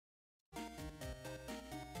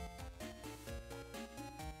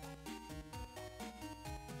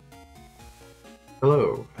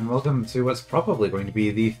Hello, and welcome to what's probably going to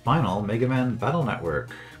be the final Megaman Battle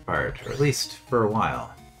Network part, or at least for a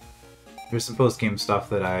while. There's some post-game stuff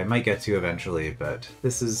that I might get to eventually, but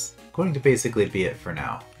this is going to basically be it for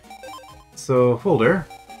now. So, folder.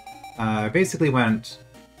 Basically went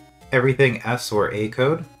everything S or A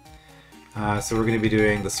code. So we're going to be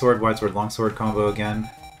doing the sword, wide sword, long sword combo again.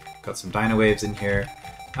 Got some Dino Waves in here.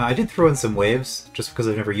 I did throw in some waves, just because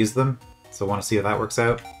I've never used them, so I want to see how that works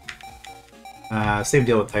out. Same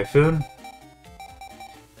deal with Typhoon.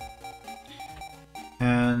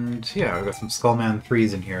 And yeah, we've got some Skullman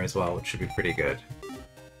 3s in here as well, which should be pretty good.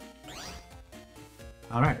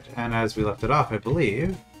 Alright, and as we left it off, I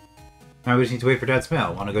believe... Now we just need to wait for Dad's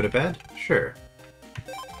mail. Want to go to bed? Sure.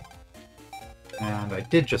 And I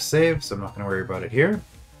did just save, so I'm not going to worry about it here.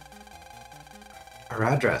 Our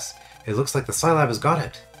address. It looks like the Scilab has got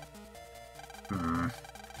it.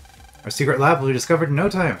 Our secret lab will be discovered in no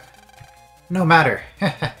time. No matter.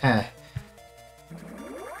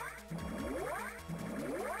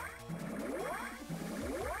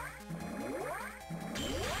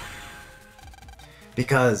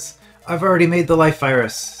 Because I've already made the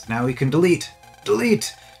Lifevirus. Now we can delete.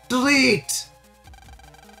 Delete! Delete!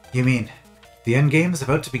 You mean, the endgame is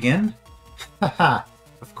about to begin? Haha,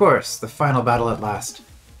 of course, the final battle at last.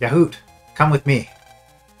 Yahoot, come with me.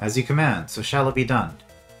 As you command, so shall it be done.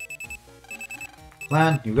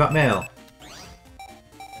 Lan, you've got mail.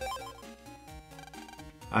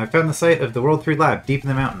 I found the site of the World 3 lab deep in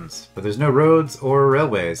the mountains, but there's no roads or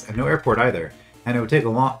railways, and no airport either, and it would take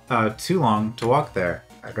too long to walk there,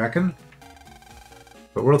 I'd reckon.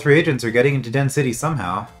 But World 3 agents are getting into Den City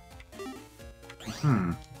somehow.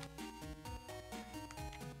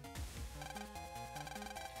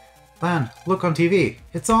 Lan, look on TV.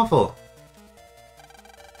 It's awful.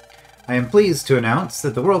 I am pleased to announce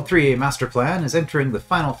that the World 3 master plan is entering the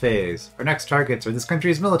final phase. Our next targets are this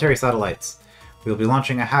country's military satellites. We'll be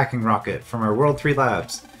launching a hacking rocket from our World 3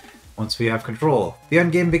 labs. Once we have control, the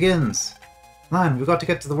endgame begins. Lan, we've got to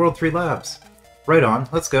get to the World 3 labs. Right on,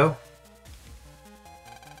 let's go.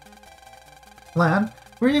 Lan,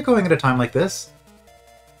 where are you going at a time like this?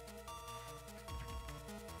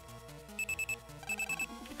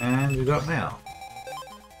 And we got mail.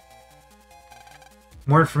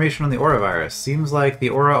 More information on the aura virus. Seems like the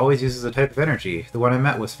aura always uses a type of energy. The one I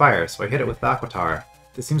met was fire, so I hit it with the Aquatar.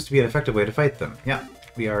 This seems to be an effective way to fight them. Yeah,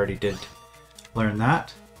 we already did learn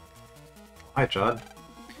that. Hi, Chod.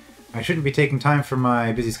 I shouldn't be taking time from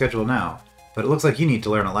my busy schedule now, but it looks like you need to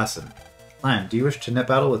learn a lesson. Lan, do you wish to net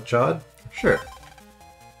battle with Chod? Sure.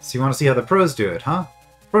 So you want to see how the pros do it, huh?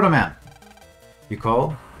 Protoman! You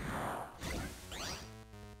called?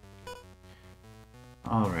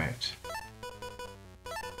 Alright.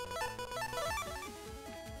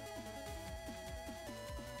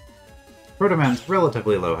 Protoman's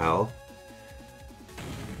relatively low health.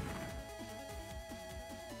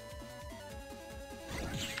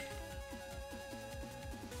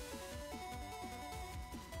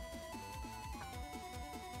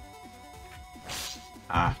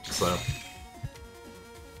 Slow.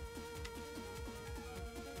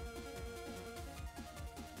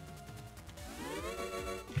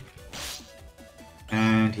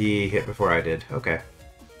 And he hit before I did. Okay.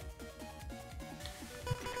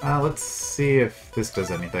 Let's see if this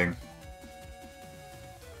does anything.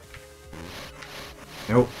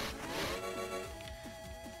 Nope.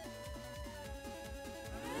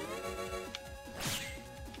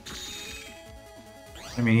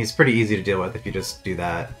 I mean, he's pretty easy to deal with if you just do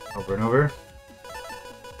that over and over.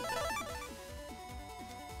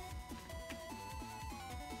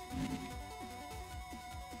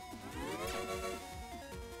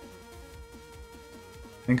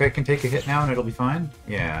 Think I can take a hit now and it'll be fine?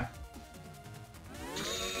 Yeah.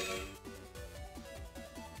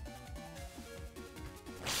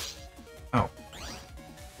 Oh.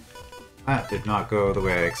 That did not go the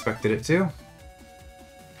way I expected it to.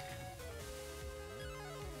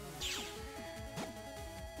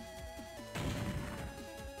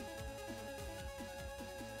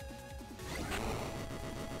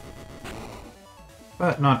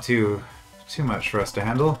 But not too much for us to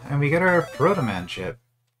handle, and we get our Protoman chip.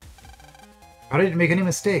 How did it make any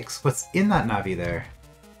mistakes? What's in that Navi there?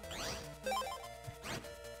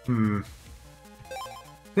 Thing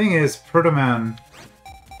is, Protoman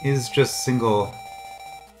is just single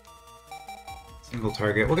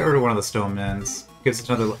target. We'll get rid of one of the stone men's. Gives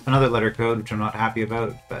us another letter code, which I'm not happy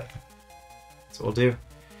about, but that's what we'll do.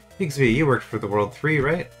 Higsby, you worked for the World 3,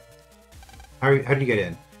 right? How did you get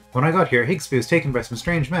in? When I got here, Higsby was taken by some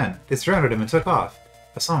strange men. They surrounded him and took off.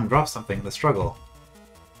 I saw him drop something in the struggle.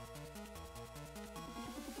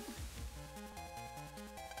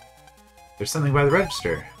 There's something by the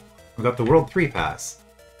register. We got the World 3 pass.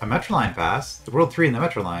 A Metroline pass? The World 3 and the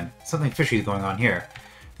Metroline. Something fishy is going on here.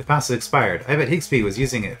 The pass has expired. I bet Higsby was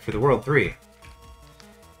using it for the World 3.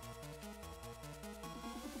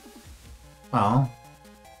 Well,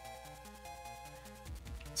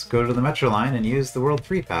 let's go to the Metroline and use the World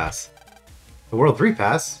 3 pass. The World 3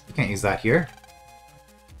 pass? You can't use that here.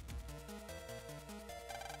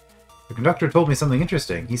 The conductor told me something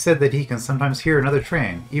interesting. He said that he can sometimes hear another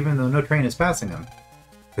train, even though no train is passing him.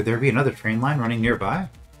 Could there be another train line running nearby?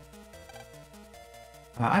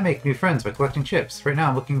 I make new friends by collecting chips. Right now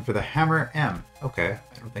I'm looking for the Hammer M. Okay,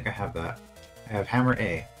 I don't think I have that. I have Hammer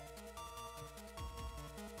A.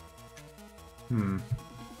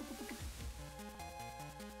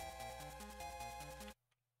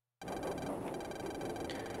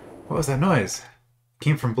 What was that noise? It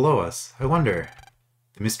came from below us. I wonder.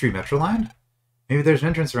 The mystery Metroline? Maybe there's an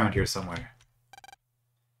entrance around here somewhere.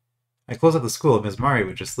 I closed up the school and Ms. Mari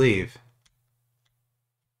would just leave.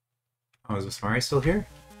 Oh, is Miss Mari still here?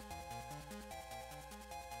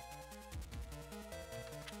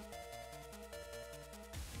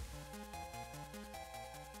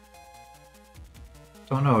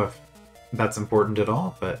 Don't know if that's important at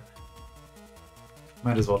all, but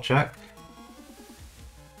might as well check.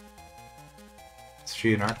 Is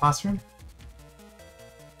she in our classroom?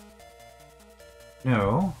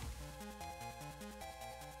 No.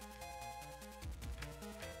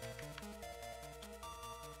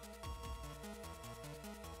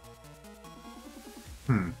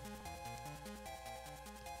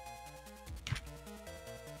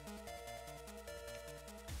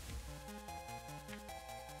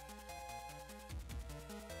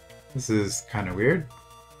 This is kind of weird.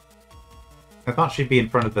 I thought she'd be in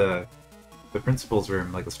front of the principal's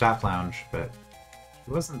room, like the staff lounge, but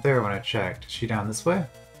she wasn't there when I checked. Is she down this way?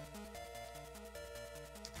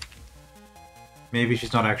 Maybe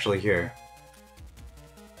she's not actually here.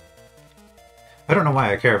 I don't know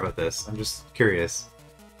why I care about this. I'm just curious.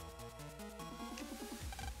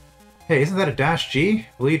 Hey, isn't that a Dash G?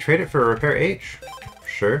 Will you trade it for a Repair H?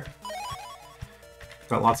 Sure.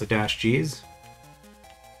 Got lots of Dash Gs.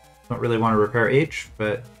 Don't really want to Repair H,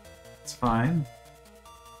 but it's fine.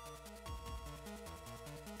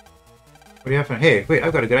 What do you have for— Hey, wait,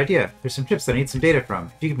 I've got a good idea. There's some chips that I need some data from.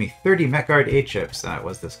 If you give me 30 Metguard-A chips, that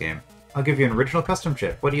was this game, I'll give you an original custom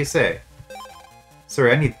chip. What do you say?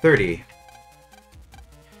 Sorry, I need 30.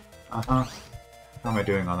 How am I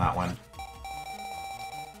doing on that one?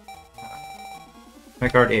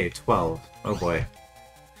 Metguard-A, 12. Oh boy.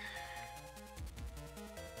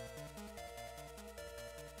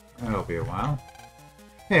 That'll be a while.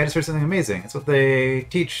 Hey, I just heard something amazing. It's what they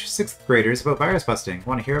teach 6th graders about virus busting.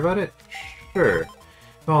 Want to hear about it? Sure.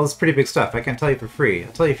 Well, it's pretty big stuff. I can't tell you for free.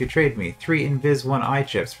 I'll tell you if you trade me 3 Invis 1i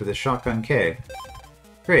chips for this Shotgun K.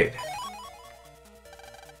 Great.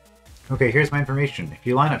 Okay, here's my information. If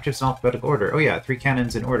you line up chips in alphabetical order— oh yeah, 3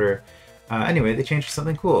 cannons in order. Anyway, they changed to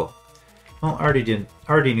something cool. Well,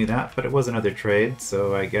 already knew that, but it was another trade,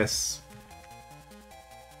 so I guess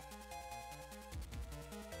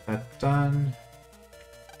that done.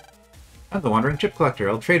 I'm the Wandering Chip Collector.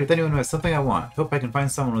 I'll trade with anyone who has something I want. Hope I can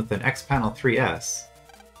find someone with an X-Panel 3S.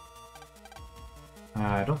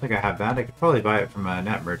 I don't think I have that. I could probably buy it from a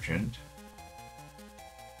net merchant.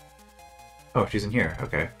 Oh, she's in here.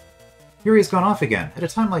 Okay. Yuri's gone off again, at a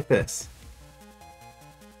time like this.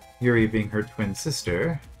 Yuri being her twin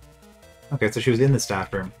sister. Okay, so she was in the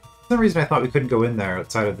staff room. For some reason I thought we couldn't go in there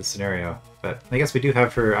outside of the scenario, but I guess we do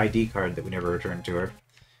have her ID card that we never returned to her.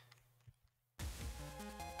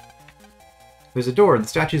 There's a door in the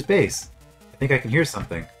statue's base. I think I can hear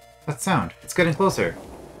something. That sound. It's getting closer.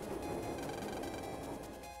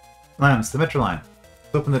 Lambs, the Metroline.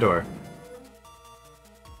 Let's open the door.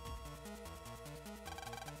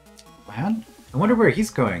 Man? I wonder where he's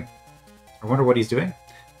going. I wonder what he's doing.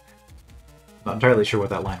 Not entirely sure what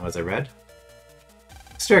that line was I read.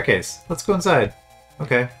 Staircase. Let's go inside.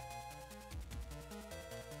 Okay.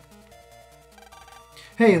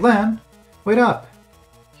 Hey, Lan! Wait up!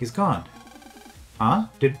 He's gone. Huh?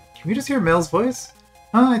 Can we just hear Mel's voice?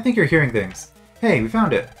 Huh? I think you're hearing things. Hey, we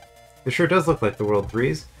found it. It sure does look like the World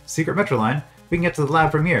 3's. Secret Metroline. We can get to the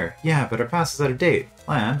lab from here. Yeah, but our pass is out of date.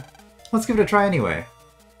 Lan, let's give it a try anyway.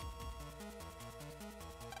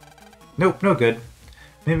 Nope, no good.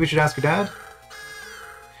 Maybe we should ask your dad?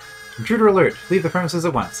 Intruder alert! Leave the premises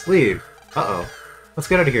at once. Leave! Uh-oh. Let's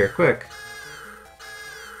get out of here, quick.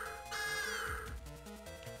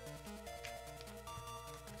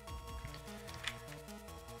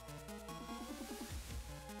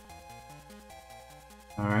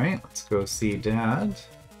 Alright, let's go see Dad.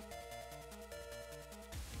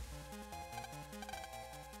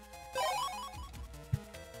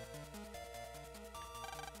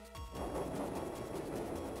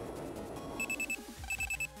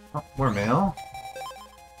 Oh, more mail.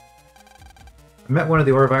 I met one of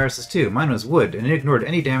the ore viruses too. Mine was wood, and it ignored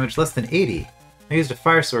any damage less than 80. I used a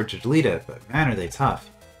fire sword to delete it, but man are they tough.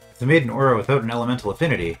 If they made an aura without an elemental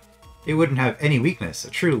affinity, it wouldn't have any weakness, a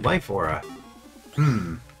true life aura.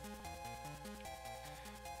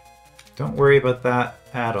 Don't worry about that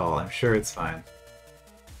at all, I'm sure it's fine.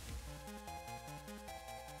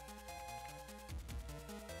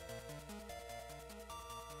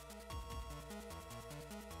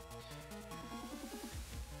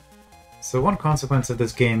 So one consequence of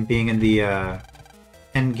this game being in the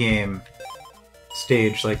endgame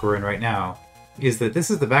stage like we're in right now is that this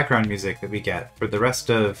is the background music that we get for the rest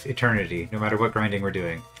of eternity, no matter what grinding we're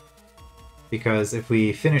doing. Because if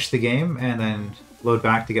we finish the game and then load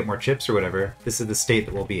back to get more chips or whatever, this is the state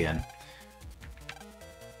that we'll be in.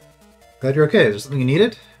 Glad you're okay. Is there something you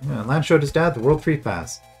needed? Lan showed his dad the World 3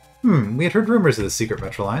 pass. We had heard rumors of the secret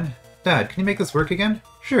Metroline. Dad, can you make this work again?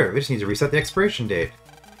 Sure, we just need to reset the expiration date.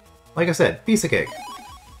 Like I said, piece of cake.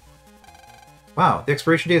 Wow, the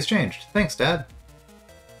expiration date has changed. Thanks, Dad.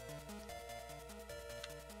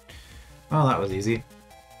 Well, that was easy.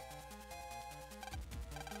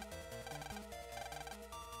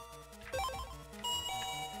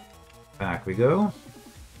 Back we go.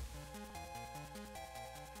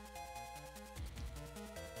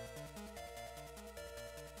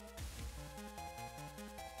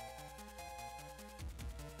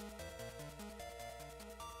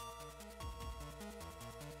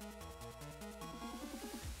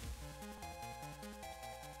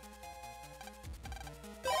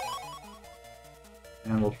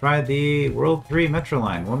 And we'll try the World 3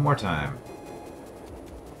 Metroline one more time.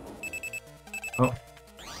 Oh.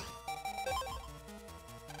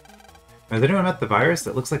 Has anyone met the virus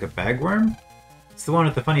that looks like a bagworm? It's the one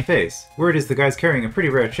with the funny face. Word is the guy's carrying a pretty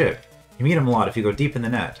rare chip. You meet him a lot if you go deep in the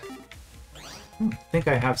net. I don't think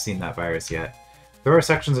I have seen that virus yet. There are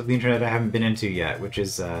sections of the internet I haven't been into yet, which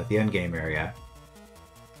is the endgame area.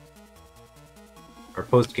 Or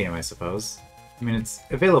post-game, I suppose. I mean, it's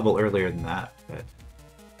available earlier than that, but...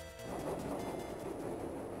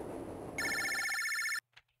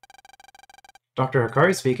 Dr.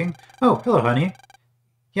 Hikari speaking. Oh, hello, honey.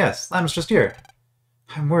 Yes, Lan was just here.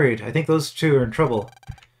 I'm worried. I think those two are in trouble.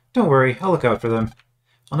 Don't worry, I'll look out for them.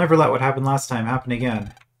 I'll never let what happened last time happen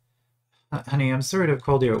again. Honey, I'm sorry to have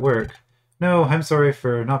called you at work. No, I'm sorry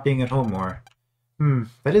for not being at home more.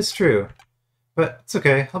 That is true. But it's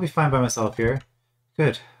okay, I'll be fine by myself here.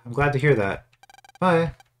 Good, I'm glad to hear that.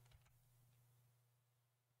 Bye.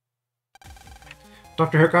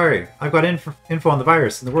 Dr. Hikari, I've got info on the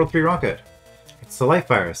virus in the World 3 rocket. It's the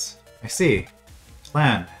Lifevirus. I see.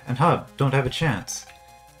 Lan and Hub don't have a chance.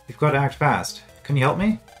 We've got to act fast. Can you help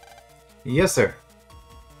me? Yes, sir.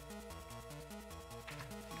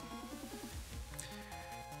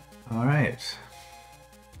 Alright.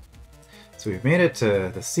 So we've made it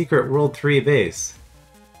to the secret World 3 base.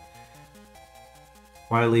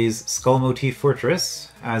 Wily's skull motif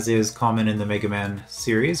fortress, as is common in the Mega Man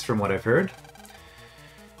series, from what I've heard.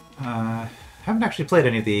 Haven't actually played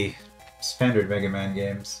any of the standard Mega Man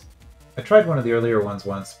games. I tried one of the earlier ones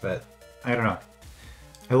once, but I don't know.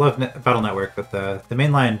 I love Battle Network, but the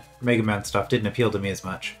mainline Mega Man stuff didn't appeal to me as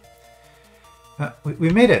much. We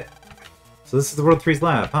made it! So this is the World 3's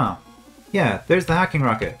lab, huh? Yeah, there's the hacking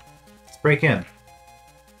rocket. Let's break in.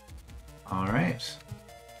 Alright.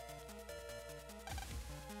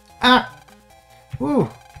 Ah! Woo!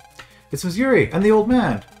 It's Missouri and the old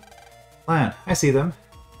man! Lan, I see them.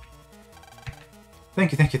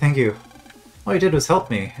 Thank you, thank you, thank you. All you did was help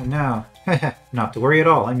me, and now... Not to worry at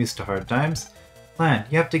all, I'm used to hard times. Lan,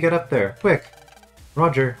 you have to get up there, quick!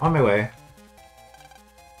 Roger, on my way.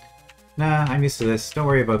 Nah, I'm used to this, don't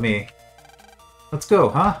worry about me. Let's go,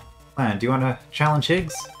 huh? Lan, do you want to challenge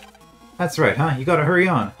Higgs? That's right, huh? You gotta hurry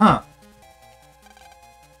on, huh?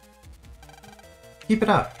 Keep it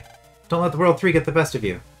up. Don't let the World 3 get the best of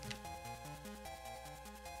you.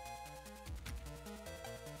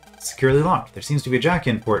 Securely locked. There seems to be a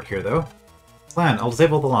jack-in port here, though. Lan, I'll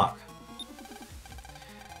disable the lock.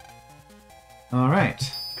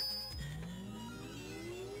 Alright.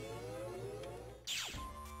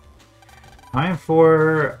 Time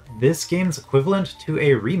for this game's equivalent to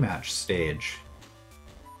a rematch stage.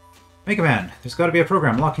 Mega Man, there's got to be a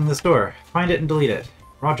program locking this door. Find it and delete it.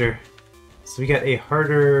 Roger. So we get a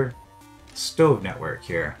harder stove network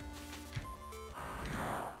here.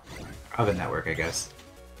 Oven network, I guess.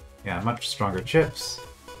 Yeah, much stronger chips.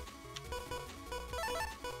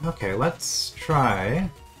 Okay, let's try...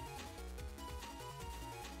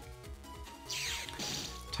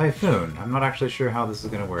 Typhoon. I'm not actually sure how this is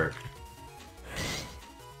going to work.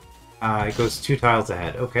 It goes 2 tiles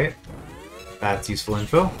ahead. Okay. That's useful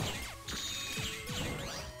info.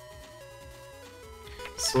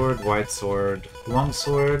 Sword, wide sword, long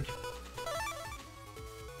sword.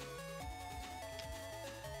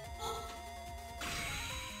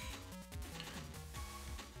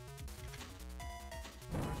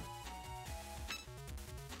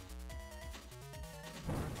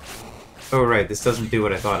 Oh right, this doesn't do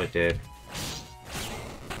what I thought it did.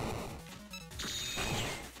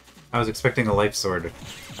 I was expecting a life sword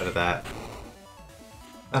out of that.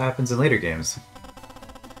 That happens in later games.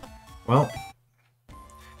 Well,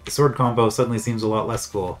 the sword combo suddenly seems a lot less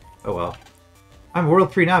cool. Oh well. I'm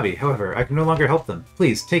World 3 Navi, however, I can no longer help them.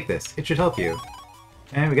 Please, take this. It should help you.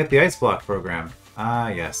 And we get the Ice Block program. Ah,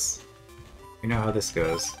 yes. You know how this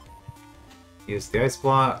goes. Use the Ice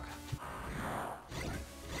Block.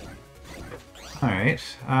 Alright,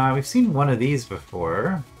 we've seen one of these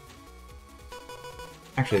before.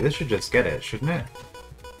 Actually, this should just get it, shouldn't it?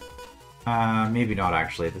 Maybe not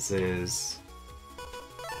actually. This is...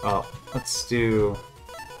 Well, let's do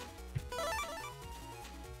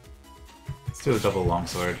a double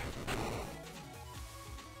longsword.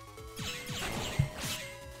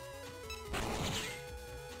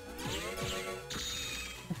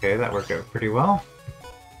 Okay, that worked out pretty well.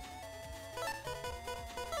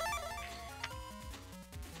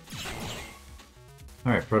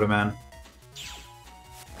 Alright, Protoman.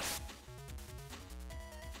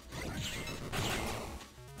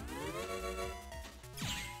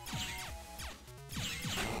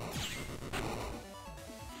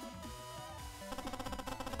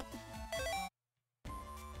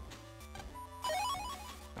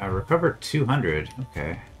 I recovered 200.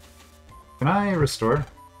 Okay. Can I restore?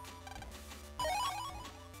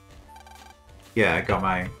 Yeah, I got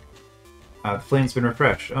my... the flame's been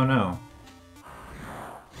refreshed. Oh no.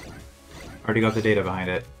 Already got the data behind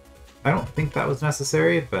it. I don't think that was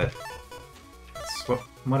necessary, but... It's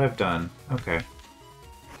what I've done. Okay.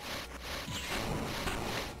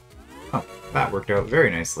 Oh, that worked out very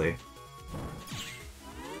nicely.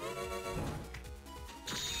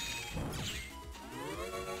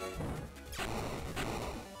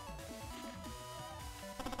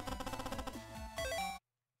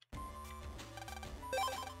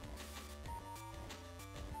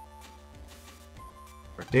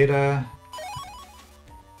 For data...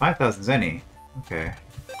 5,000 zenny. Okay.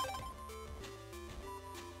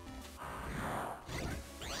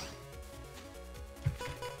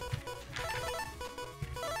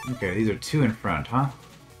 Okay, these are 2 in front, huh?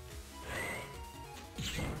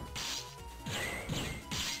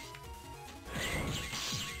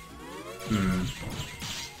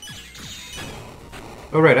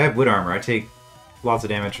 Oh right, I have wood armor. I take lots of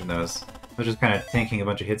damage from those. I was just kind of tanking a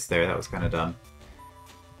bunch of hits there. That was kind of dumb.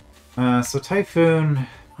 So Typhoon...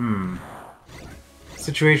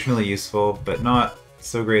 Situationally useful, but not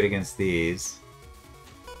so great against these.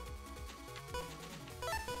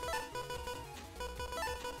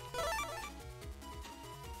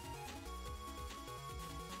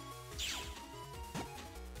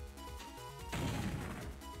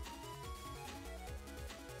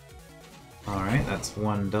 Alright, that's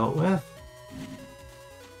one dealt with.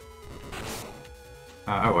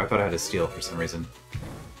 Oh, I thought I had a steal for some reason.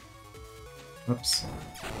 Whoops.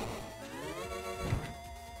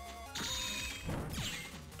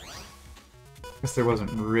 Guess there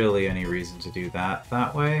wasn't really any reason to do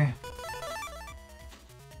that way.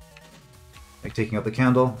 Like taking out the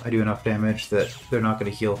candle, I do enough damage that they're not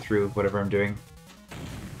going to heal through whatever I'm doing.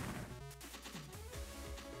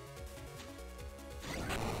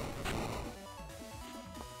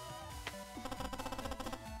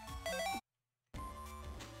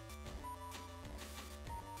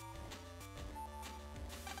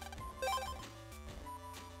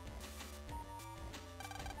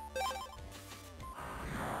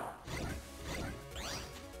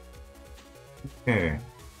 Okay.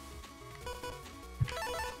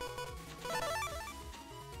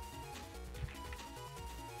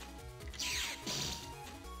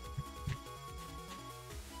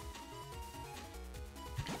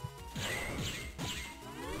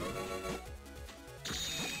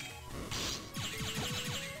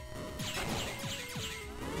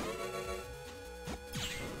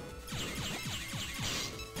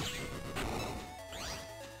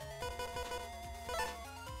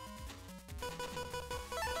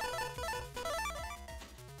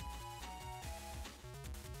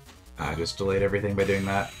 I just delayed everything by doing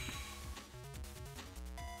that.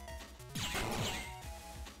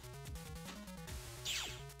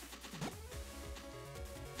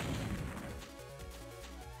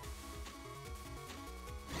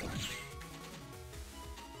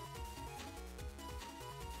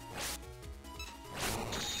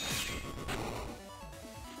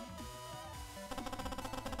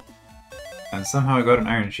 And somehow I got an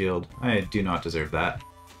Iron Shield. I do not deserve that.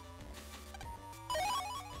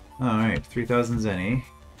 Alright, 3000 Zenny.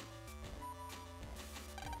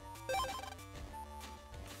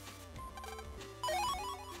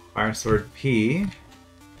 Fire Sword P.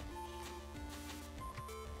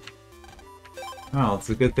 Well,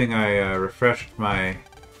 it's a good thing I refreshed my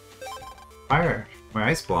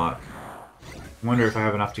ice block. I wonder if I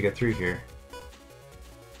have enough to get through here.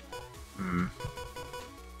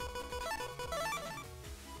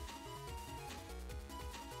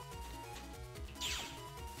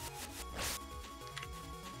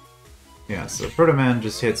 Yeah, so Protoman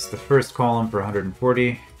just hits the first column for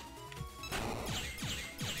 140.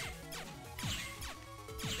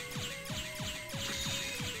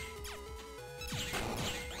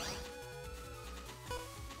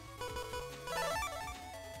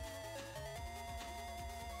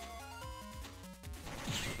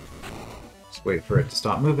 Just wait for it to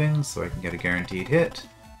stop moving so I can get a guaranteed hit.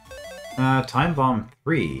 Time Bomb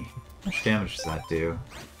 3. How much damage does that do?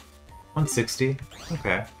 160.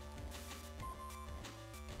 Okay.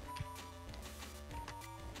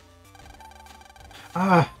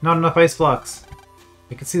 Ah, not enough ice blocks.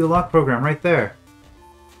 I can see the lock program right there.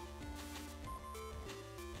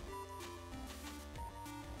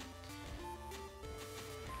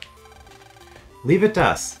 Leave it to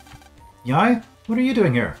us. Yai, what are you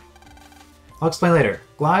doing here? I'll explain later.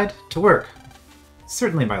 Glide, to work.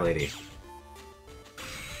 Certainly, my lady.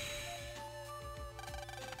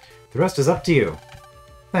 The rest is up to you.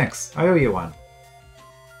 Thanks, I owe you one.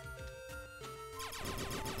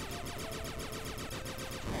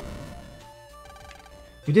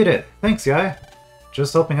 You did it! Thanks, Yai!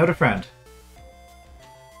 Just helping out a friend.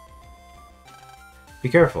 Be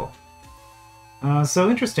careful. So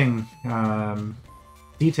interesting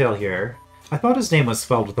detail here. I thought his name was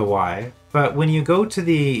spelled with a Y, but when you go to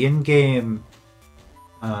the in-game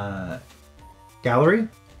gallery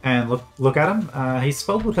and look at him, he's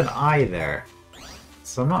spelled with an I there.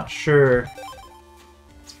 So I'm not sure.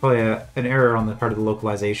 It's probably an error on the part of the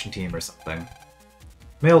localization team or something.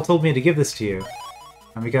 Mail told me to give this to you.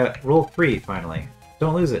 And we got roll 3, finally.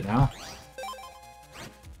 Don't lose it now.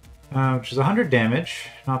 Which is 100 damage.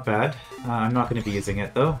 Not bad. I'm not going to be using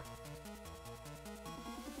it, though.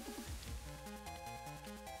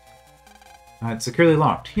 It's securely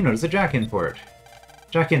locked. You notice a jack-in port.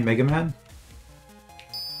 Jack-in, Megaman.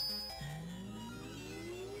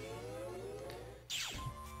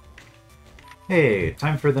 Hey,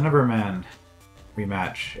 time for the Numberman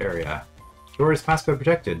rematch area. Door is passcode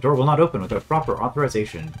protected. Door will not open without proper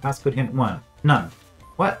authorization. Passcode hint 1. None.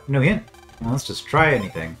 What? No hint? Well, let's just try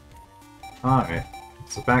anything. Alright.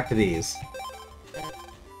 So back to these.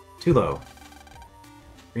 Too low.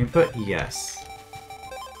 Re-input? Yes.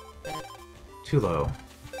 Too low.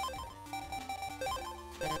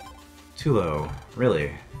 Too low.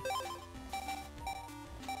 Really?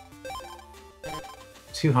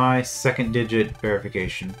 Too high. Second digit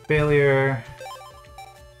verification failure.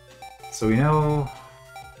 So we know...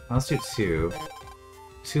 Let's do 2.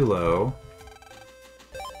 Too low.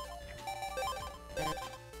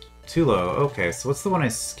 Too low. Okay, so what's the one I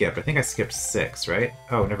skipped? I think I skipped 6, right?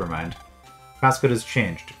 Oh, never mind. Passcode has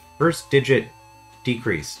changed. First digit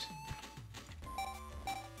decreased.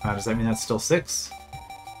 Does that mean that's still 6?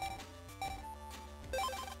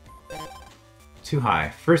 Too high.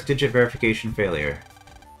 First digit verification failure.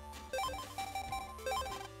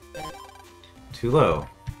 Too low.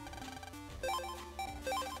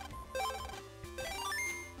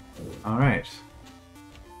 Alright.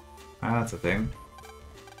 That's a thing.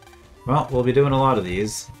 Well, we'll be doing a lot of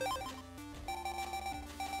these.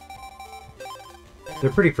 They're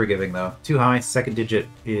pretty forgiving, though. Too high, second digit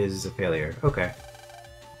is a failure. Okay.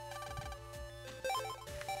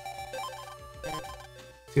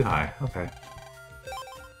 Too high, okay.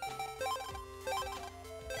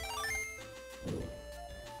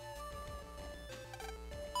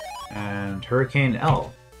 And Hurricane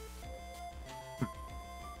L.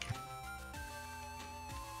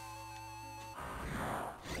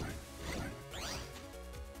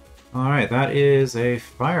 Alright, that is a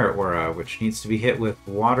Fire Aura, which needs to be hit with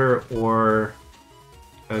water or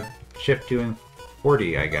a chip doing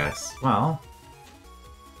 40, I guess. Well...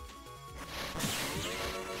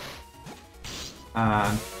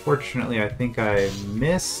 unfortunately, I think I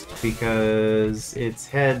missed because its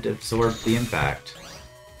head absorbed the impact.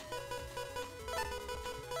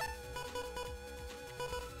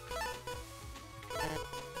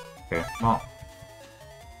 Okay, well...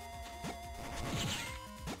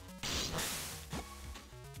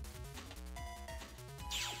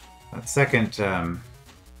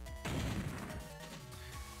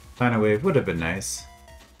 that Dino Wave would have been nice.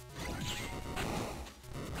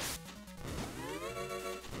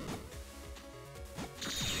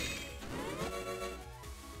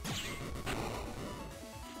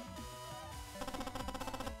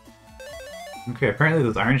 Okay, apparently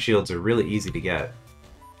those iron shields are really easy to get.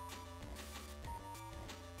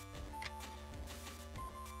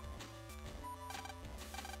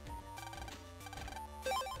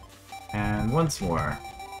 And once more.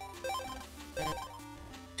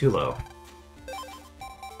 Too low.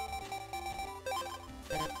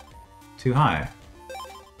 Too high.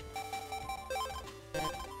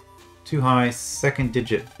 Too high, second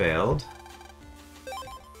digit failed.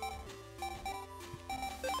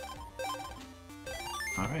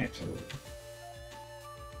 Alright.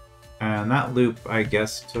 And that loop, I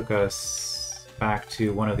guess, took us back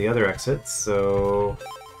to one of the other exits, so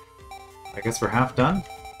I guess we're half done.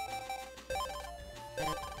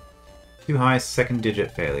 Too high, second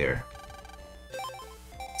digit failure.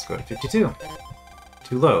 Let's go to 52.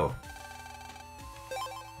 Too low.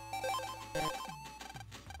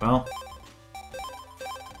 Well,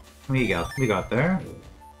 we got there.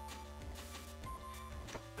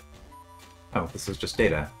 Oh, this is just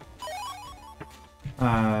data.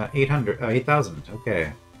 8,000,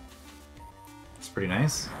 okay. That's pretty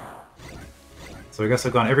nice. So I guess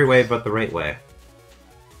I've gone every way but the right way.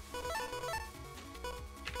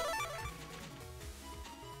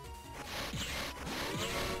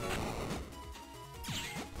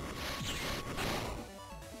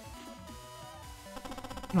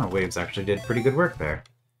 Oh, Waves actually did pretty good work there.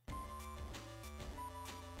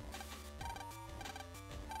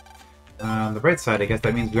 On the bright side, I guess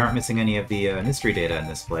that means we aren't missing any of the mystery data in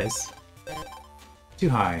this place. Too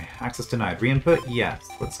high. Access denied. Re-input? Yes.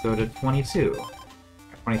 Let's go to 22. Or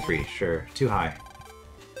 23, sure. Too high.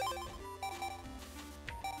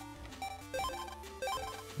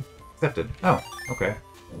 Accepted. Oh, okay.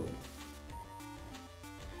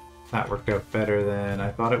 That worked out better than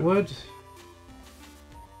I thought it would.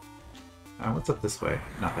 What's up this way?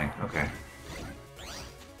 Nothing. Okay.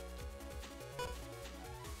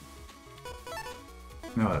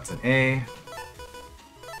 No, that's an A.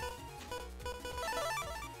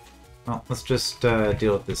 Well, let's just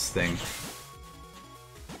deal with this thing.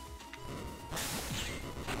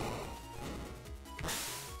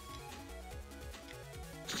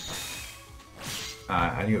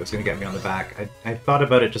 I knew it was going to get me on the back. I thought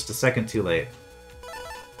about it just a second too late.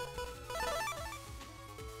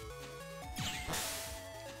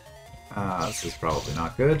 This is probably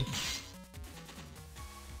not good.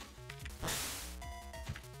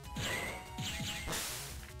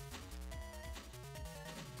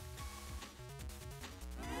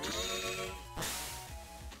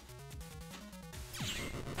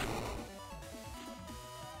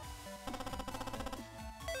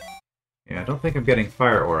 Yeah, I don't think I'm getting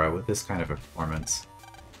Fire Aura with this kind of a performance.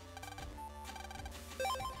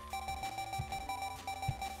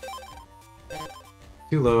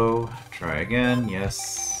 Too low. Try again.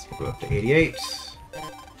 Yes. We'll go up to 88.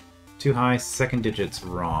 Too high. Second digit's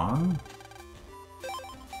wrong.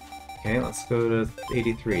 Okay, let's go to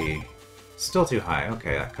 83. Still too high.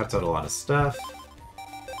 Okay, that cuts out a lot of stuff.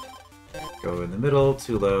 Go in the middle.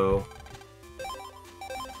 Too low.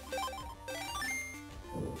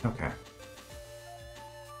 Okay.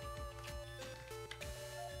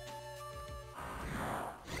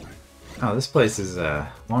 Oh, this place is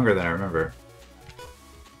longer than I remember.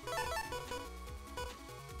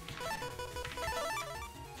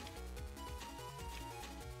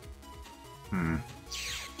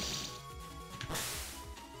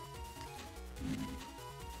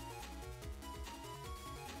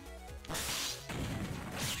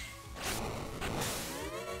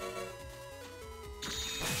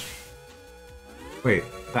 Wait,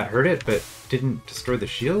 that hurt it, but didn't destroy the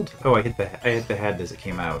shield? Oh, I hit the head as it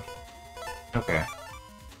came out. Okay.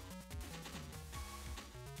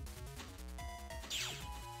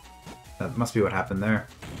 That must be what happened there.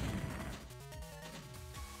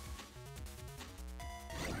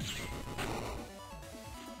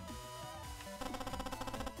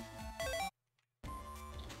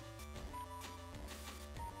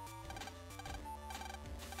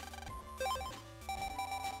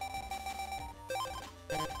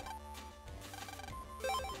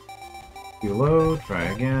 Too low, try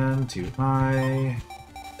again, too high.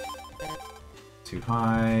 Too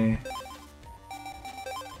high.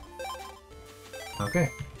 Okay.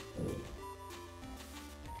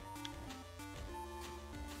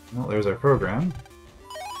 Well, there's our program.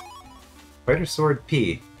 Fighter Sword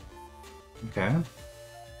P. Okay.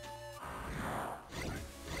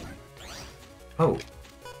 Oh.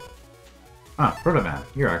 Ah, Protoman,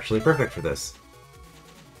 you're actually perfect for this.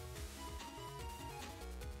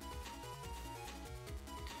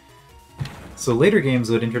 So later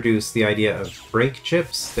games would introduce the idea of break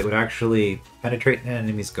chips that would actually penetrate an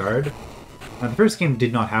enemy's guard. The first game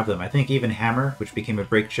did not have them. I think even Hammer, which became a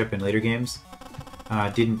break chip in later games,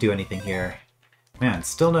 didn't do anything here. Man,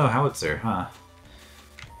 still no howitzer, huh?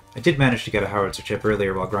 I did manage to get a howitzer chip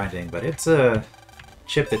earlier while grinding, but it's a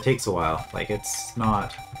chip that takes a while. Like, it's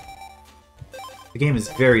not... The game is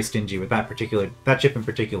very stingy with that chip in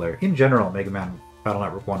particular. In general, Mega Man Battle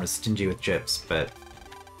Network 1 was stingy with chips, but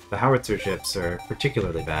the howitzer chips are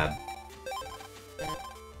particularly bad. I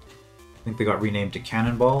think they got renamed to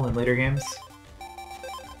Cannonball in later games.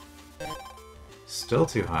 Still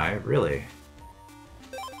too high, really.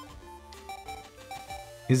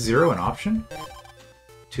 Is 0 an option?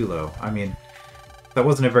 Too low. I mean, that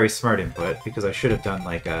wasn't a very smart input, because I should have done,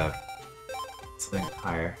 like, something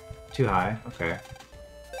higher. Too high? Okay.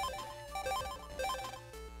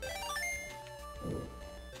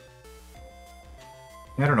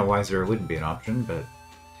 I don't know why 0 wouldn't be an option, but...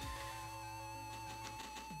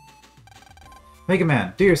 Mega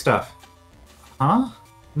Man, do your stuff! Huh?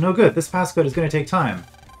 No good, this passcode is going to take time.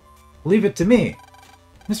 Leave it to me!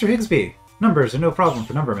 Mr. Higsby, numbers are no problem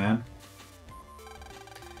for Number Man.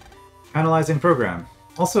 Analyzing program.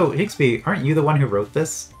 Also, Higsby, aren't you the one who wrote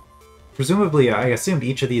this? Presumably, I assumed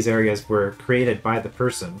each of these areas were created by the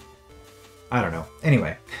person. I don't know.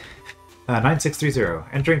 Anyway.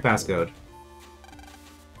 9630. Entering passcode.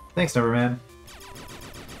 Thanks, Numberman.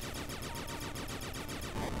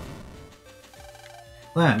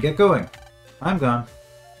 Lan, get going. I'm gone.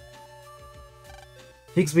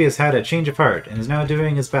 Higsby has had a change of heart and is now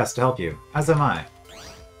doing his best to help you, as am I.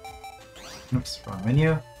 Oops, wrong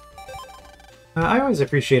menu. I always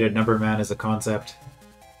appreciated Numberman as a concept.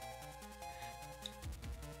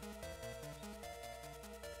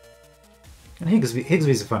 And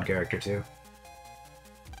Higsby's a fun character, too.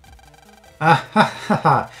 Ah ha ha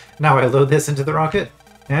ha! Now I load this into the rocket,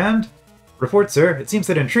 and... Report, sir. It seems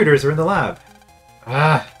that intruders are in the lab.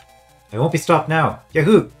 Ah! I won't be stopped now.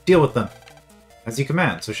 Yahoo! Deal with them. As you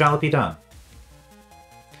command, so shall it be done.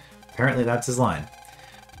 Apparently that's his line.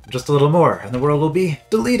 Just a little more, and the world will be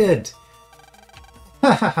deleted!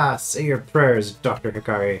 Ha ha ha! Say your prayers, Dr.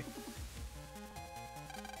 Hikari.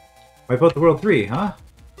 Wipe out the world 3, huh?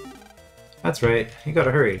 That's right. You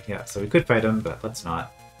gotta hurry. Yeah, so we could fight him, but let's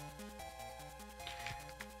not.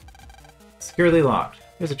 Securely locked.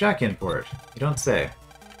 There's a jack-in port. You don't say.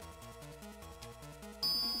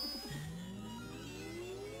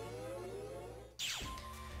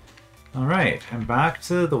 Alright, I'm back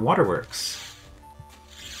to the waterworks.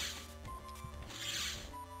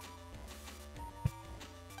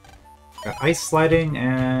 Got ice sliding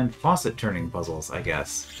and faucet turning puzzles, I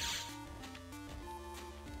guess.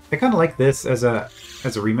 I kind of like this as a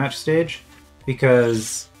rematch stage,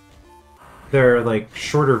 because they're like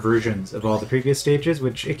shorter versions of all the previous stages,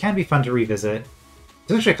 which it can be fun to revisit.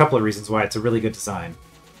 There's actually a couple of reasons why it's a really good design.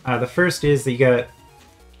 The first is that you get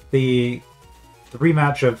the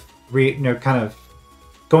rematch of kind of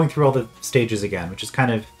going through all the stages again, which is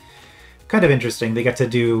kind of interesting. They get to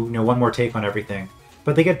do one more take on everything,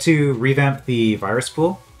 but they get to revamp the virus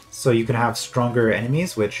pool, so you can have stronger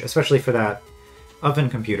enemies, which especially for that oven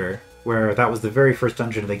computer, where that was the very first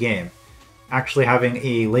dungeon of the game, actually having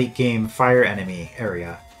a late game fire enemy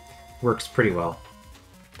area works pretty well.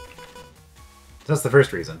 That's the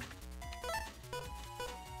first reason.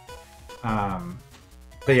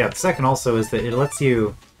 But yeah, the second also is that it lets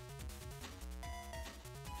you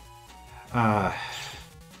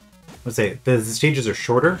let's say the stages are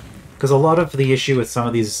shorter, because a lot of the issue with some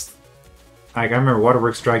of these, like I remember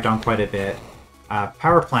Waterworks dragged on quite a bit.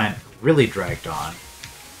 Power Plant really dragged on.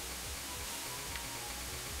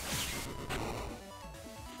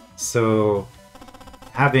 So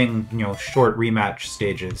having, short rematch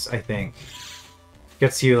stages, I think,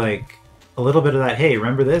 gets you like a little bit of that, hey,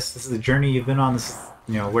 remember this? This is the journey you've been on, this,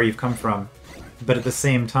 where you've come from. But at the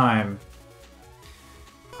same time,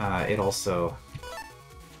 it also,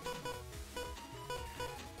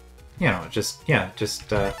 just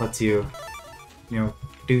lets you,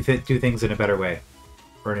 do things in a better way,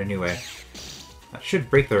 or in a new way. That should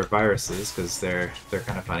break their viruses, because they're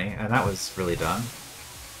kind of funny, and that was really done.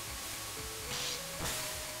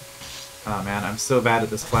 Oh man, I'm so bad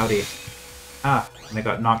at this cloudy. Ah, and I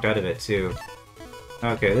got knocked out of it too.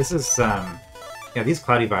 Okay, this is, yeah, these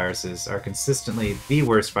cloudy viruses are consistently the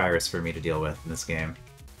worst virus for me to deal with in this game.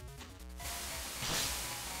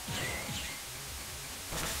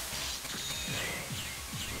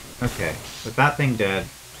 Okay, with that thing dead,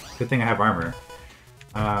 good thing I have armor.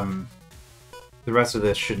 The rest of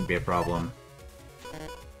this shouldn't be a problem.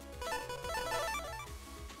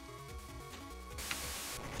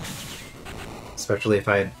 Especially if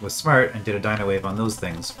I was smart and did a Dino Wave on those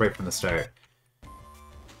things right from the start.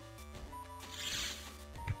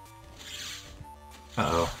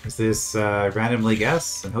 Uh-oh. Is this randomly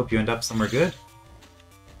guess and hope you end up somewhere good?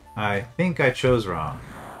 I think I chose wrong.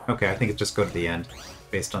 Okay, I think it's just go to the end,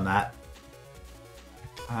 based on that.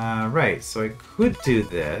 Right, so I could do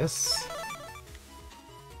this.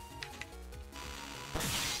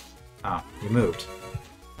 Oh, you moved.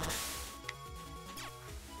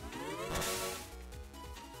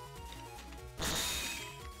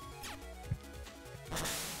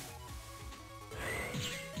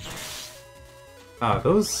 Oh,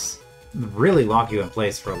 those really lock you in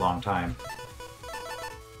place for a long time.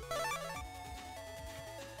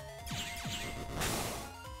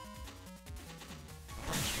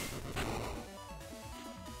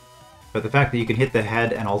 But the fact that you can hit the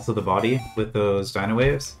head and also the body with those Dino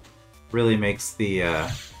Waves really makes the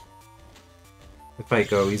fight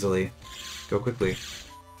go easily, go quickly.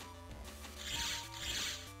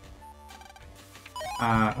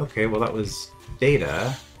 Okay, well that was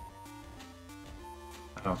data.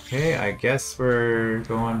 Okay, I guess we're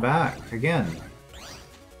going back again.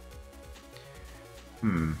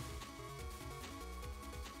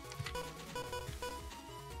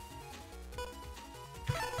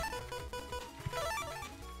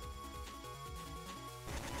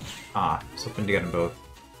 Ah, I was hoping to get them both.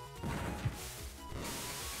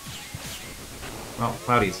 Well,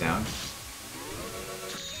 Cloudy's down.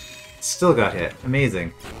 Still got hit.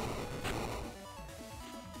 Amazing.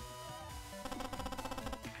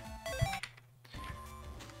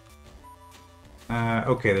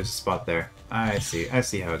 Okay, there's a spot there. I see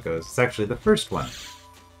how it goes. It's actually the first one.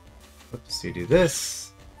 Oops, so you do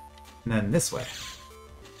this, and then this way.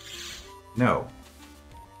 No.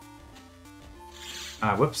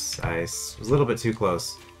 Whoops, I was a little bit too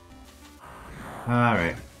close.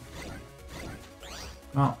 Alright.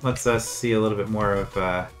 Well, let's see a little bit more of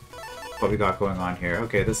what we got going on here.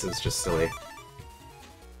 Okay, this is just silly.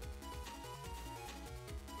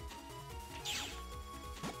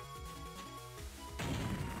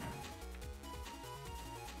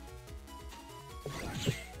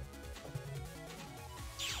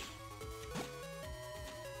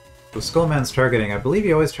 With Skullman's targeting, I believe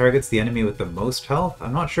he always targets the enemy with the most health.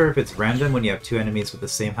 I'm not sure if it's random when you have two enemies with the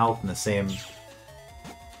same health in the same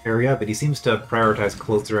area, but he seems to prioritize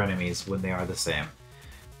closer enemies when they are the same.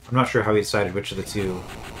 I'm not sure how he decided which of the two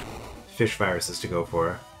fish viruses to go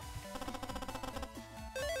for.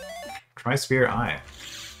 Tri-Sphere Eye.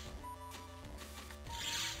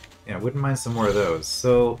 Yeah, wouldn't mind some more of those.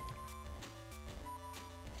 So,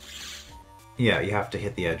 yeah, you have to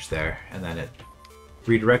hit the edge there, and then it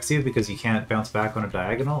redirects you because you can't bounce back on a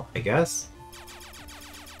diagonal, I guess?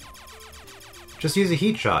 Just use a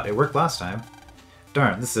heat shot, it worked last time.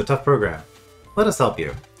 Darn, this is a tough program. Let us help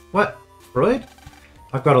you. What? Freud?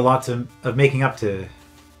 I've got a lot of making up to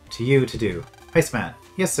you to do. Iceman.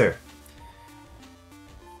 Yes, sir.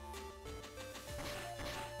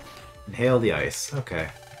 Inhale the ice. Okay.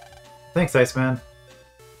 Thanks, Iceman.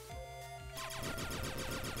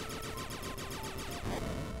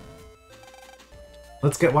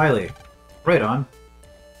 Let's get Wily. Right on.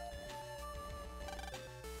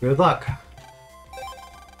 Good luck.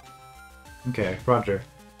 Okay, Roger.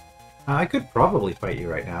 I could probably fight you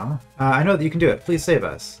right now. I know that you can do it. Please save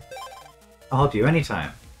us. I'll help you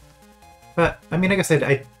anytime. But, I mean, like I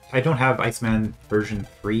said, I don't have Iceman version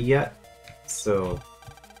 3 yet, so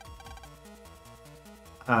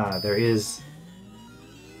there is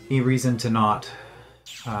a reason to not...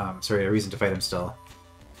 sorry, a reason to fight him still.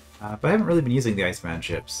 But I haven't really been using the Iceman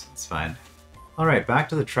chips. It's fine. Alright, back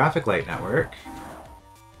to the traffic light network.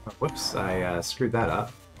 Oh, whoops, I screwed that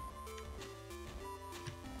up.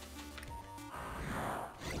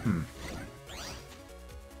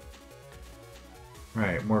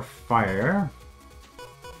 Right, more fire.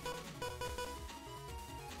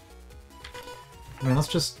 I mean, let's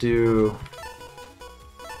just do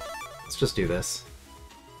this.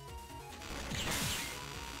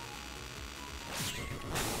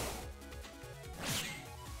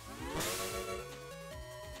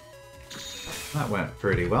 That went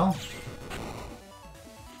pretty well.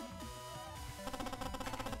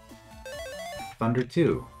 Thunder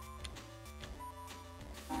 2.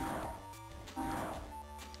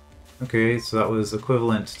 Okay, so that was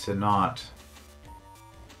equivalent to not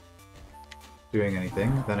doing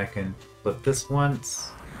anything. Then I can flip this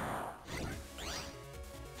once.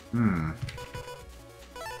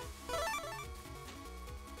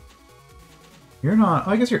 You're not...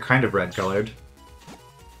 Oh, I guess you're kind of red-colored.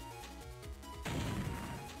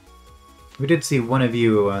 We did see one of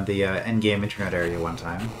you on the endgame internet area one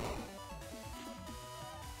time.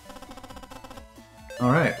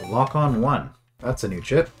 Alright, lock on 1. That's a new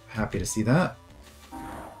chip. Happy to see that.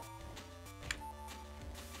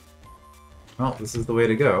 Well, this is the way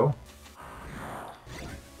to go.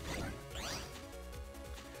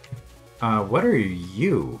 What are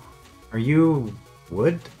you? Are you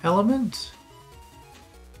wood element?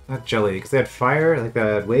 Not jelly, because they had fire, like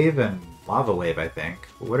that wave and lava wave, I think.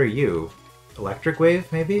 What are you? Electric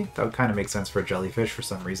wave, maybe? That would kind of make sense for a jellyfish for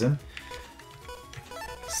some reason.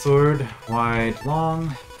 Sword, wide,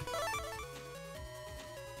 long.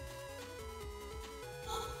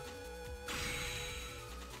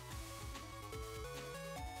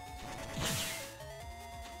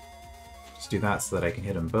 Just do that so that I can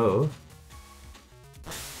hit them both.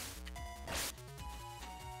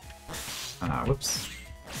 Whoops.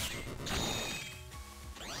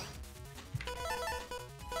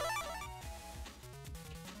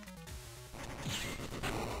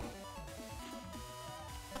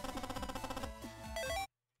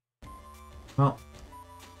 Well,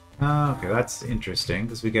 okay, that's interesting,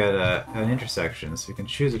 because we got an intersection, so we can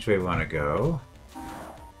choose which way we want to go.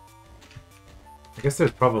 I guess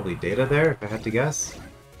there's probably data there, if I had to guess.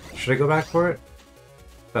 Should I go back for it?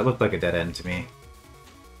 That looked like a dead end to me.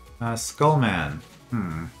 Skullman.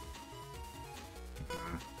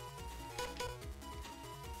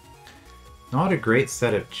 Not a great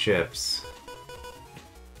set of chips.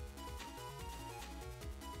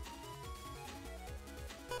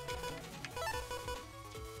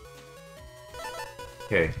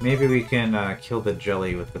 Okay, maybe we can kill the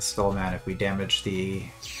jelly with the Skullman if we damage the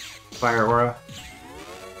fire aura.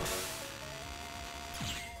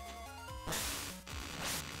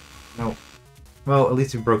 Nope. Well, at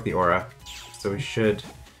least we broke the aura, so we should...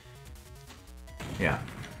 Yeah.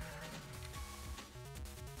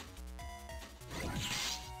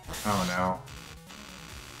 Oh no.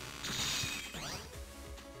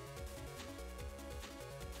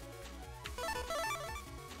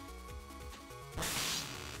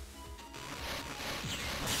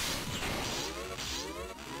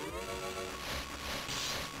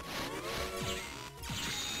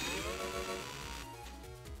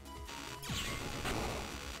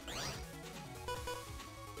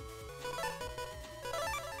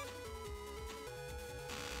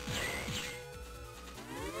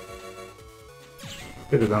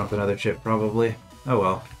 Could have gone with another chip, probably. Oh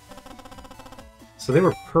well. So they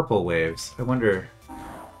were purple waves. I wonder...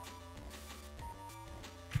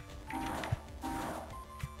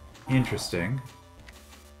 Interesting.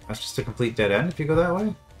 That's just a complete dead end if you go that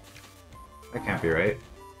way? That can't be right.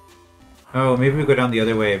 Oh, maybe we go down the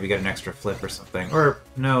other way and we get an extra flip or something. Or,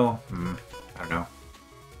 no. I don't know.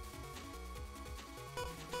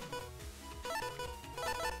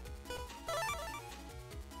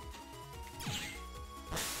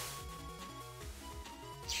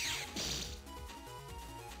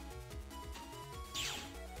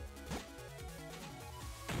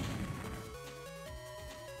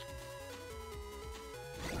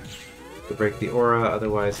 To break the aura,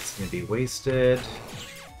 otherwise it's going to be wasted.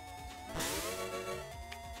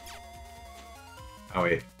 Oh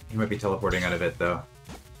wait, he might be teleporting out of it though.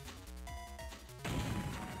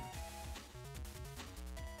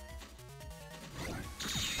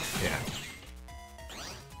 Yeah.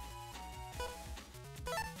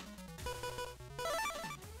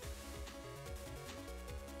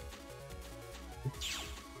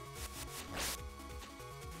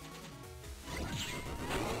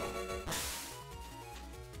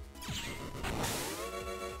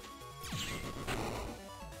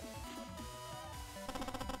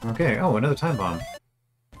 Okay, oh, another time bomb.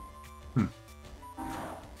 Well,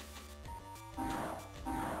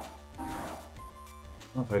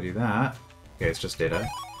 if I do that... Okay, it's just data.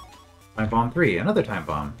 Time bomb 3, another time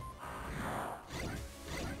bomb.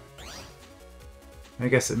 I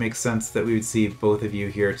guess it makes sense that we would see both of you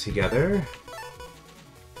here together.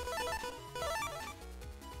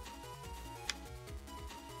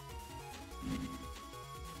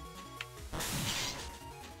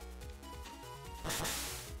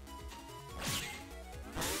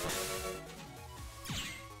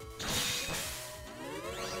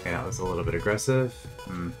 Okay, that was a little bit aggressive.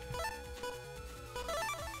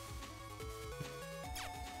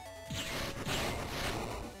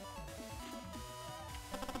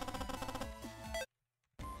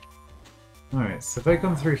 Alright, so if I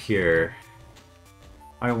come through here,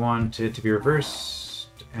 I want it to be reversed,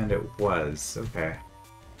 and it was. Okay.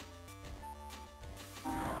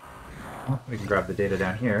 Well, we can grab the data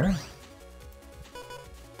down here.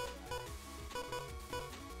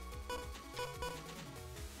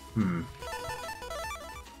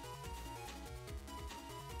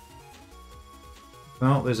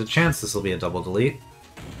 Well, there's a chance this will be a double delete.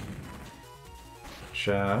 Which,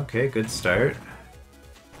 okay, good start.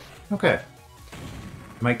 Okay.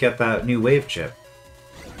 Might get that new wave chip.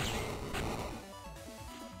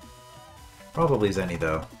 Probably Zenny,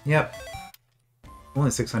 though. Yep. Only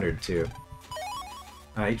 600, too.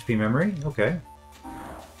 HP memory? Okay.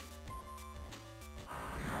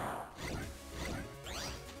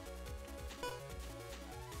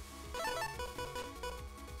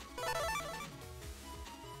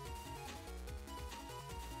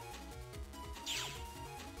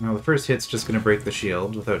 Now the first hit's just going to break the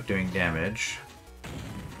shield without doing damage.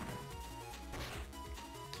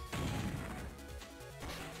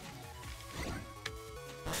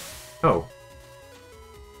 Oh.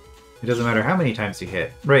 It doesn't matter how many times you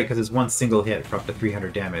hit. Right, because it's one single hit for up to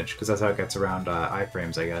 300 damage, because that's how it gets around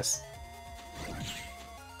iframes, I guess.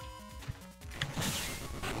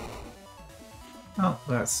 Oh,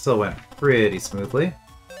 that still went pretty smoothly.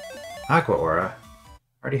 Aqua Aura.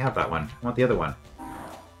 I already have that one. I want the other one.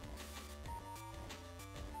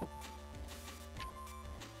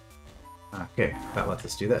 Okay, that lets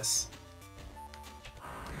us do this.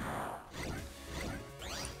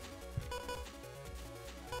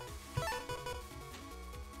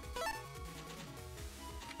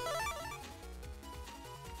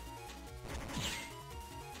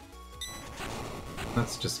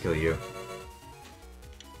 Let's just kill you.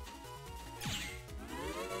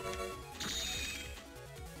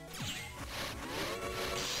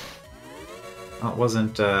 Well, it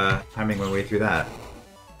wasn't timing my way through that.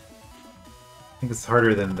 I think it's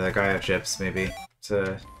harder than the Gaia chips, maybe,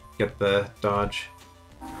 to get the dodge.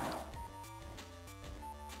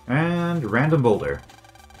 And random boulder.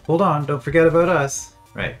 Hold on, don't forget about us.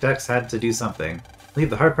 Right, Dex had to do something. Leave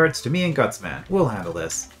the hard parts to me and Gutsman. We'll handle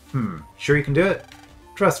this. Sure you can do it?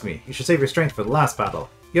 Trust me, you should save your strength for the last battle.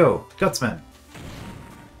 Yo, Gutsman!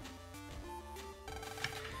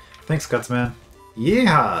 Thanks, Gutsman.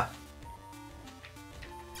 Yeah!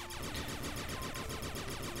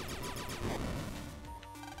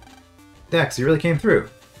 Dex, you really came through.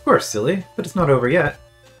 Of course, silly, but it's not over yet.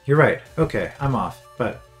 You're right. Okay, I'm off,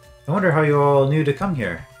 but I wonder how you all knew to come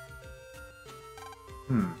here.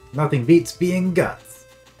 Nothing beats being Guts.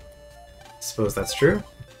 Suppose that's true.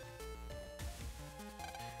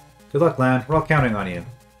 Good luck, Lan. We're all counting on you.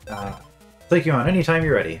 Take you on anytime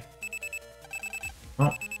you're ready.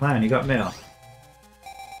 Oh, Lan, you got mail.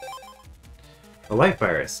 The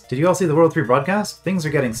Lifevirus. Did you all see the World 3 broadcast? Things are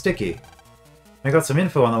getting sticky. I got some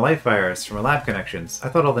info on the Lifevirus from our lab connections. I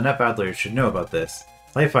thought all the net battlers should know about this.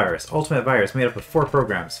 Lifevirus, ultimate virus made up of 4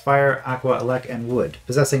 programs, Fire, Aqua, Elec, and Wood,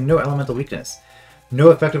 possessing no elemental weakness. No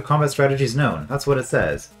effective combat strategies known, that's what it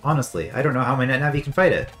says. Honestly, I don't know how my NetNavi can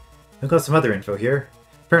fight it. I've got some other info here.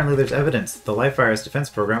 Apparently there's evidence that the Lifevirus defense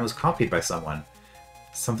program was copied by someone.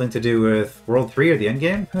 Something to do with World 3 or the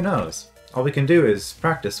endgame? Who knows? All we can do is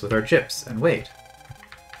practice with our chips and wait.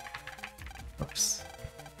 Oops.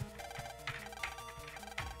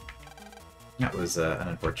 That was an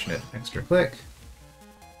unfortunate extra click.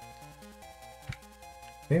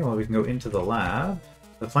 Okay, well we can go into the lab.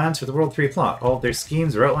 The plans for the World 3 plot. All of their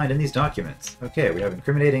schemes are outlined in these documents. Okay, we have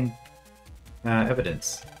incriminating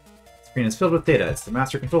evidence. The screen is filled with data. It's the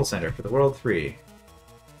Master Control Center for the World 3.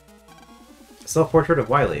 Self-portrait of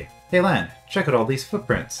Wily. Hey Lan, check out all these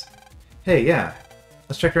footprints. Hey, yeah.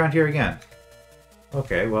 Let's check around here again.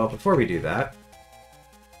 Okay, well before we do that...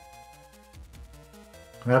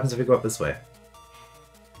 What happens if we go up this way?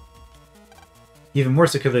 Even more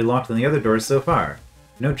securely locked than the other doors so far.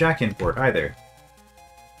 No jack-in port either.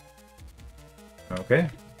 Okay.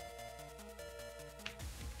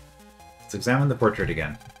 Let's examine the portrait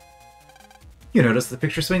again. You notice the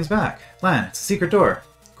picture swings back. Lan, it's a secret door.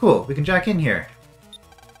 Cool, we can jack in here.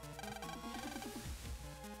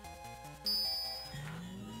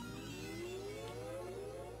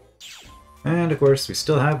 And of course, we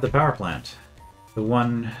still have the power plant. The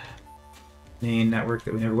one main network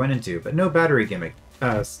that we never went into, but no battery gimmick.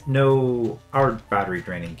 No our battery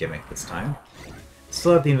draining gimmick this time.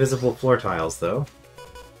 Still have the invisible floor tiles, though.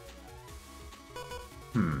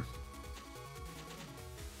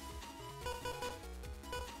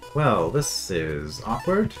 Well, this is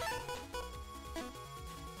awkward.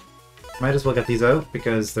 Might as well get these out,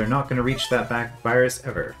 because they're not going to reach that back virus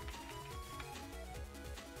ever.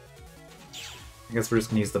 I guess we're just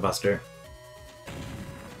going to use the Buster.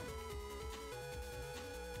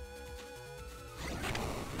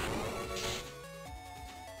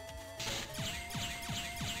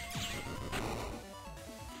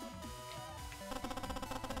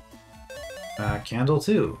 Candle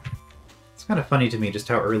 2. It's kind of funny to me just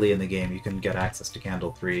how early in the game you can get access to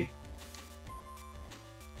Candle 3.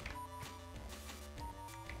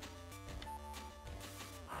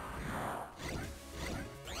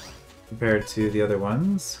 compared to the other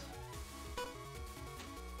ones.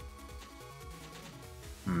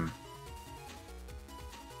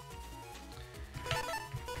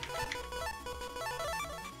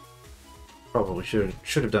 Probably should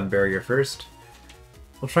have done barrier first.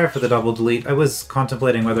 We'll try for the double delete. I was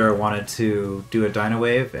contemplating whether I wanted to do a Dino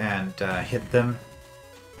Wave and hit them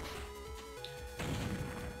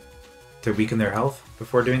to weaken their health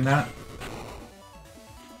before doing that.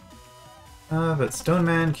 But Stone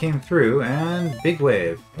Man came through, and Big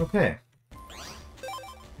Wave. Okay.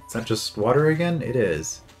 Is that just water again? It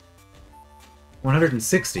is.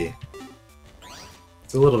 160.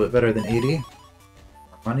 It's a little bit better than 80.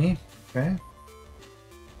 Money. Okay.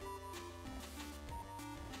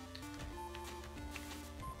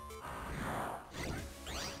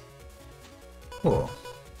 Cool.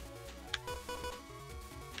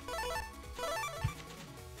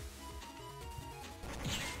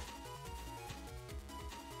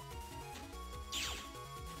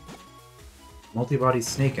 Multi-body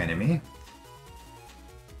snake enemy.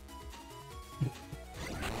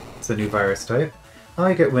 It's a new virus type. I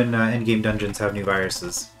like it when endgame dungeons have new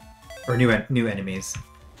viruses. Or new enemies.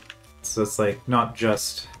 So it's like, not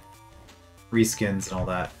just reskins and all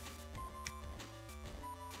that.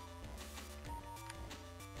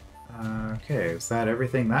 Okay, is that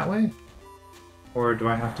everything that way? Or do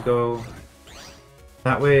I have to go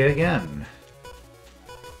that way again?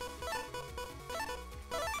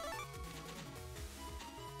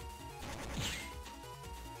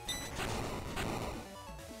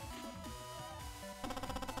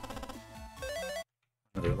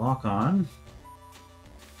 Another lock on.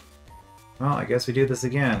 Well, I guess we do this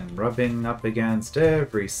again, rubbing up against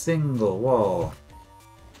every single wall.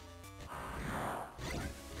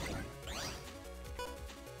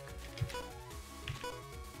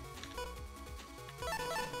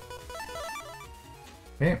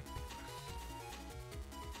 Okay.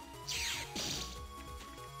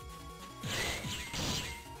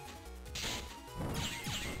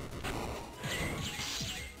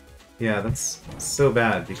 Yeah, that's so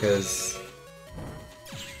bad because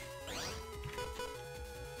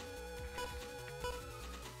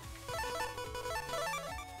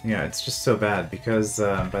yeah, it's just so bad because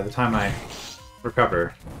by the time I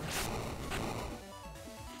recover,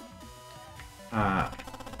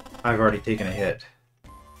 I've already taken a hit.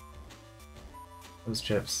 Those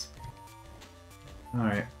chips.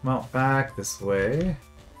 Alright, well, back this way.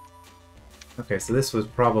 Okay, so this was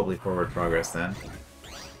probably forward progress then.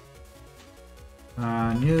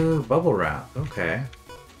 New bubble wrap, okay.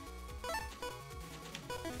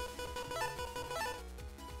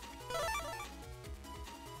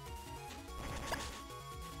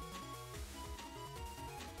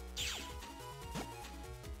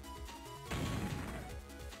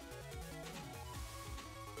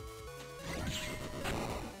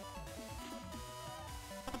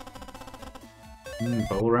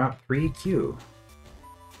 Bubble wrap 3Q.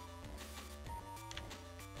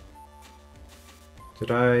 Did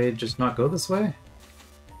I just not go this way?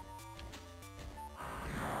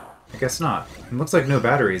 I guess not. It looks like no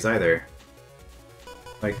batteries either.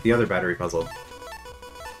 Like the other battery puzzle.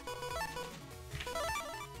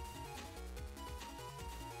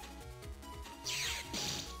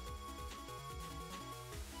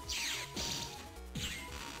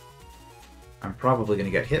 I'm probably going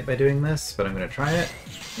to get hit by doing this, but I'm going to try it.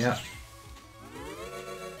 Yeah.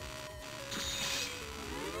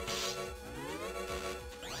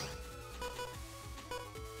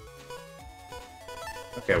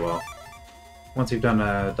 Okay, well, once you've done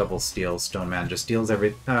a double steal, Stone Man just steals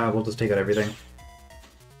we'll just take out everything.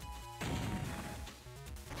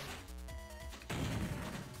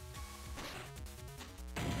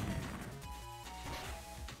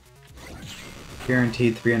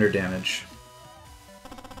 Guaranteed 300 damage.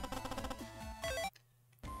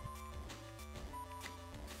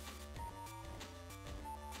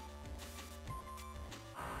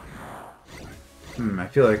 I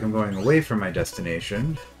feel like I'm going away from my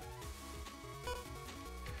destination.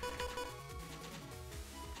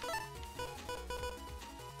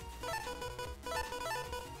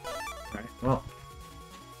 Alright, well,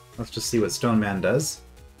 let's just see what Stone Man does.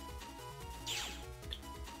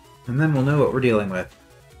 And then we'll know what we're dealing with.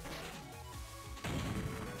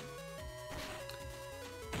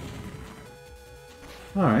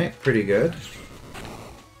 Alright, pretty good.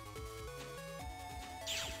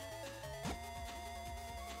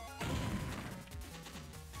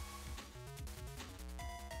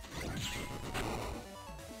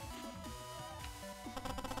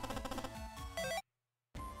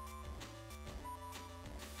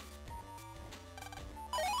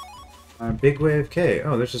 Big Wave K.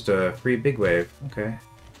 Oh, there's just a free Big Wave. Okay.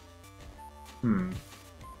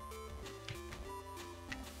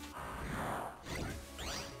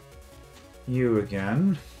 You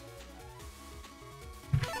again.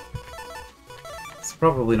 It's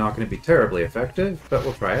probably not going to be terribly effective, but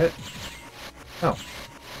we'll try it. Oh.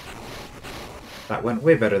 That went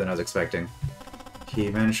way better than I was expecting. He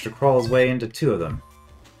managed to crawl his way into 2 of them.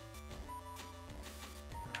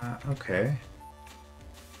 Okay.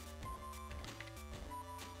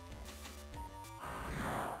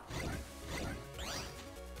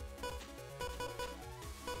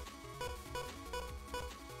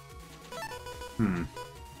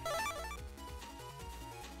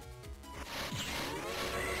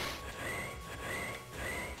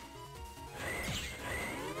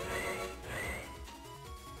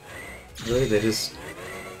 Really? They just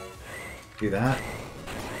do that?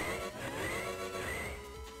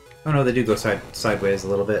 Oh no, they do go sideways a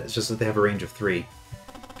little bit. It's just that they have a range of 3.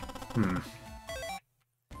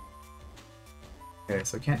 Okay,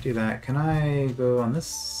 so I can't do that. Can I go on this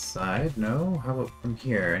side? No? How about from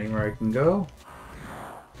here? Anywhere I can go?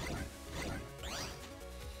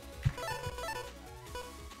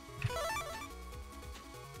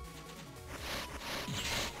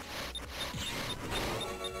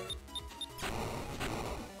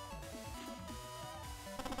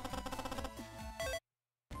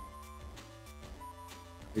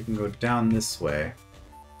 We can go down this way.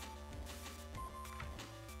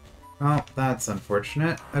 Oh, that's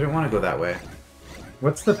unfortunate. I don't want to go that way.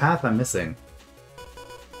 What's the path I'm missing?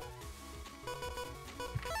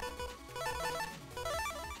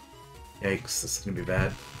 Yikes, this is gonna be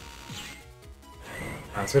bad.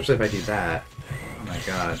 Especially if I do that. Oh my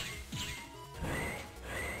god.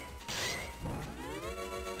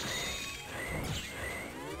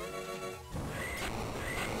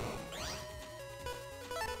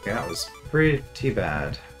 Okay, that was pretty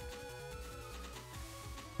bad.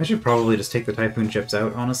 I should probably just take the Typhoon chips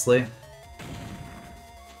out, honestly.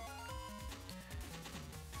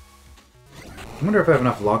 I wonder if I have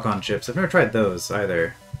enough lock-on chips. I've never tried those,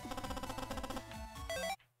 either.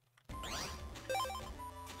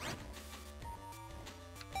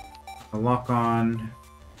 A lock-on...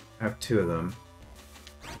 I have 2 of them.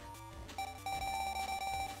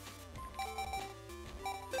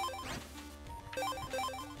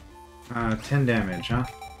 10 damage, huh?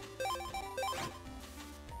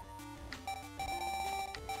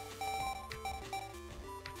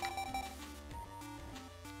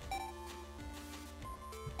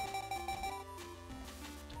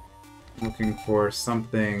 Looking for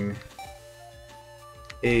something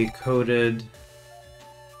A-coded.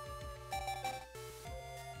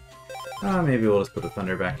 Maybe we'll just put the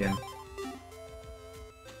Thunder back in.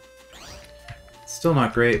 Still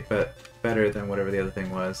not great, but better than whatever the other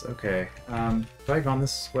thing was. Okay, have I gone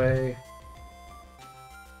this way?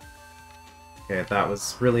 Okay, that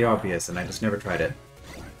was really obvious and I just never tried it.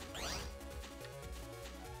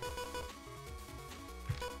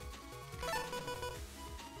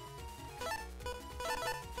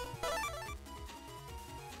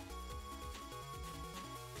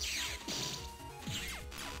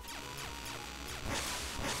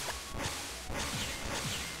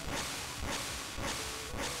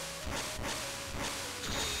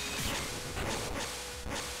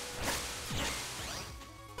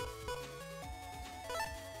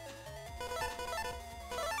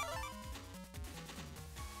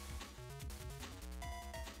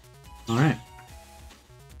 Alright.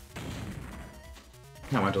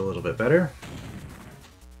 That went a little bit better.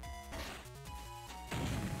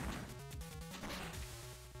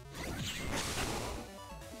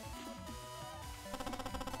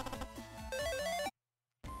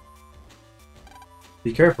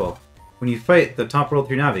 Be careful. When you fight the top world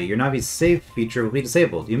through Navi, your Navi's save feature will be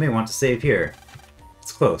disabled. You may want to save here.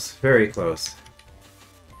 It's close. Very close.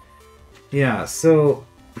 Yeah, so...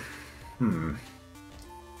 The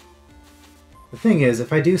thing is,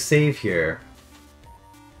 if I do save here...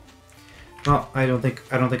 Well, I don't think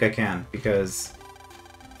I can, because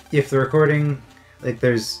if the recording... Like,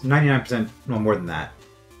 there's 99%... Well, more than that.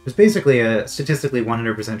 There's basically a statistically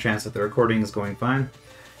 100% chance that the recording is going fine.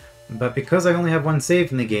 But because I only have 1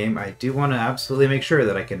 save in the game, I do want to absolutely make sure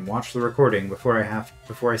that I can watch the recording before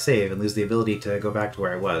I save and lose the ability to go back to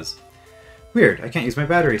where I was. Weird, I can't use my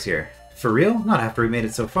batteries here. For real? Not after we made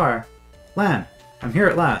it so far. Lan, I'm here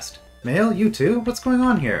at last. Mail, you too? What's going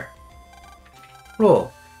on here?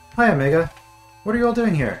 Roll. Hi, Omega. What are you all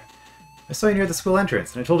doing here? I saw you near the school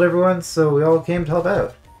entrance, and I told everyone, so we all came to help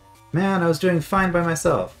out. Man, I was doing fine by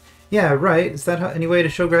myself. Yeah, right. Is that any way to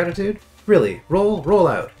show gratitude? Really. Roll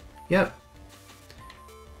out. Yep.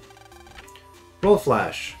 Roll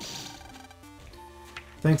Flash.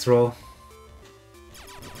 Thanks, Roll.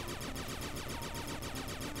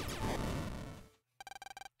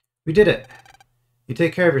 We did it! You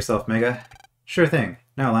take care of yourself, Mega. Sure thing.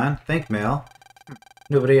 Now, Lan, thank Mail.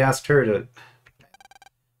 Nobody asked her to...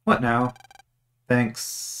 What now?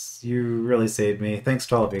 Thanks. You really saved me. Thanks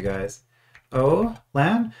to all of you guys. Oh,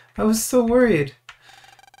 Lan? I was so worried.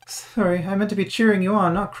 Sorry, I meant to be cheering you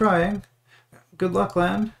on, not crying. Good luck,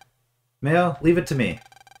 Lan. Mail, leave it to me.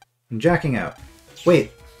 I'm jacking out.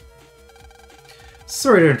 Wait.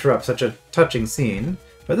 Sorry to interrupt such a touching scene,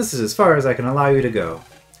 but this is as far as I can allow you to go.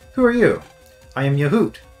 Who are you? I am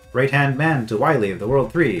Yahoot, right-hand man to Wily of the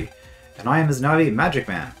World 3, and I am his Navi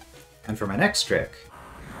Magicman. And for my next trick...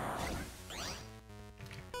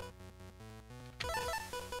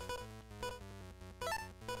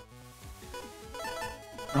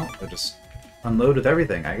 Oh, they'll just unload with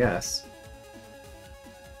everything, I guess.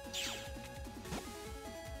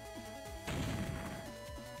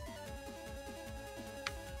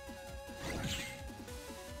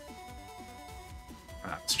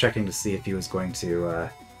 I was checking to see if he was going to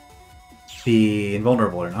be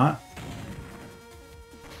invulnerable or not.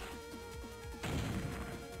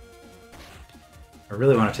 I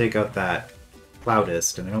really want to take out that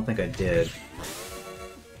Cloudist, and I don't think I did.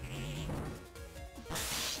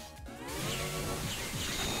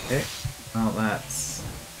 Okay, well that's...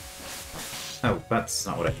 Oh, that's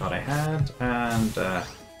not what I thought I had, and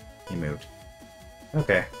he moved.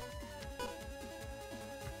 Okay.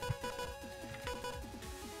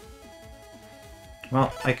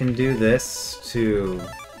 Well, I can do this to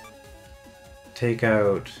take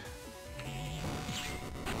out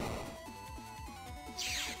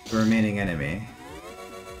the remaining enemy.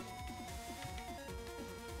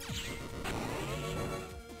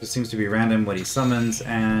 Just seems to be random what he summons,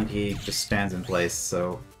 and he just stands in place,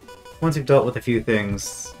 so once you've dealt with a few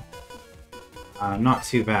things, not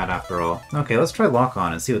too bad after all. Okay, let's try Lock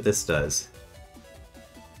On and see what this does.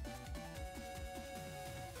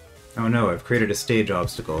 Oh no, I've created a stage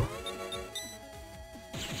obstacle.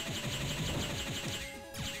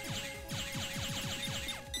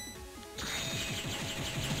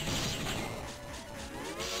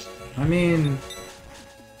 I mean...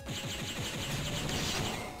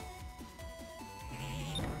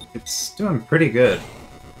 it's doing pretty good.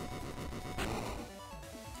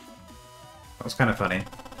 That was kind of funny.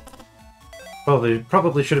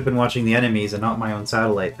 Probably should have been watching the enemies and not my own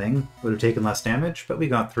satellite thing. Would have taken less damage, but we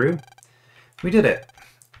got through. We did it.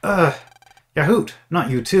 Yahoot!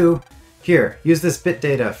 Not you too! Here, use this bit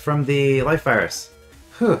data from the Lifevirus.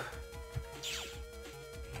 Whew.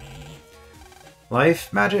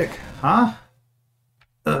 Life magic, huh?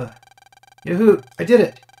 Yahoot! I did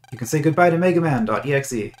it! You can say goodbye to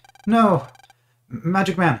Megaman.exe. No!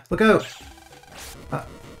 Magicman, look out!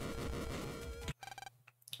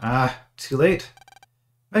 Too late.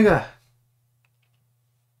 Mega!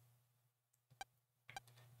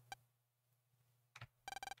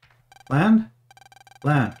 Lan?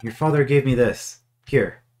 Lan, your father gave me this.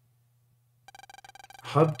 Here.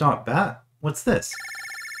 Hub.bat? What's this?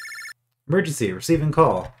 Emergency, receiving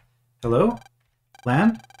call. Hello?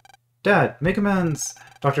 Lan? Dad, Megaman's...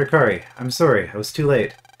 Dr. Akari, I'm sorry, I was too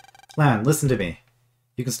late. Lan, listen to me.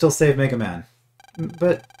 You can still save Megaman.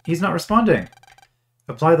 But he's not responding.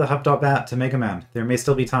 Apply the hub.bat to Megaman. There may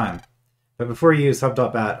still be time. But before you use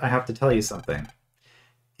hub.bat, I have to tell you something.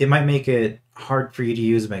 It might make it hard for you to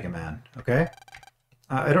use Megaman, okay?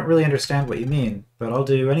 I don't really understand what you mean, but I'll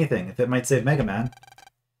do anything if it might save Megaman.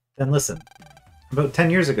 Then listen. About 10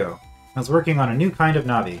 years ago, I was working on a new kind of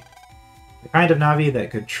Navi. The kind of Navi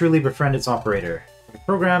that could truly befriend its operator. A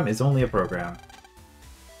program is only a program.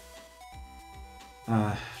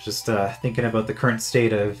 Just thinking about the current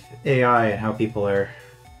state of AI and how people are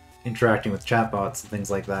interacting with chatbots and things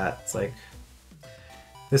like that. It's like,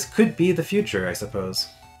 this could be the future, I suppose.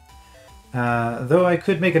 Though I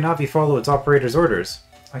could make a Navi follow its operator's orders,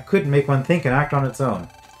 I couldn't make one think and act on its own.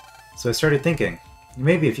 So I started thinking,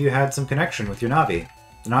 maybe if you had some connection with your Navi,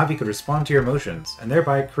 the Navi could respond to your emotions, and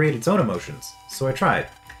thereby create its own emotions. So I tried.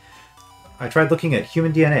 I tried looking at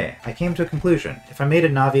human DNA. I came to a conclusion. If I made a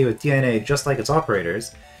Navi with DNA just like its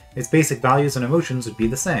operators, its basic values and emotions would be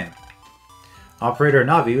the same. Operator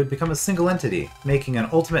Navi would become a single entity, making an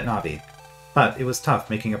ultimate Navi. But it was tough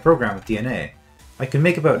making a program with DNA. I could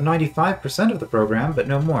make about 95% of the program, but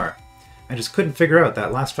no more. I just couldn't figure out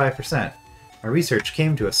that last 5%. My research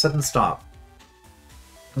came to a sudden stop.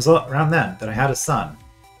 It was around then that I had a son.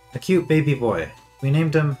 A cute baby boy. We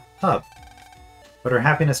named him Hub. But our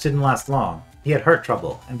happiness didn't last long. He had heart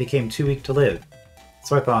trouble and became too weak to live.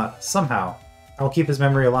 So I thought, somehow, I'll keep his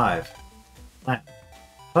memory alive. Lan.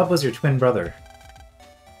 Hub was your twin brother.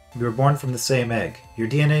 You were born from the same egg. Your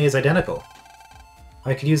DNA is identical.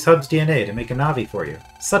 I could use Hub's DNA to make a Navi for you.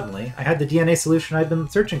 Suddenly, I had the DNA solution I'd been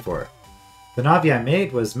searching for. The Navi I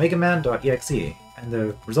made was Megaman.exe, and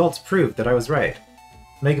the results proved that I was right.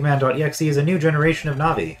 Megaman.exe is a new generation of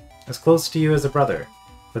Navi, as close to you as a brother.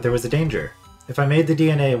 But there was a danger. If I made the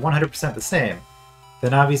DNA 100% the same, the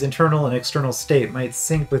Navi's internal and external state might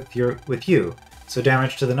sync with you, so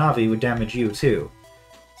damage to the Navi would damage you too.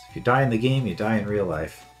 So if you die in the game, you die in real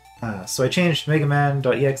life. So I changed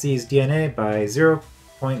Megaman.exe's DNA by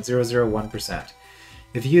 0.001%.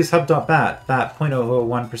 If you use hub.bat, that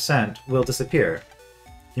 0.001% will disappear.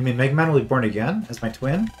 You mean Megaman will be born again, as my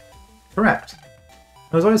twin? Correct.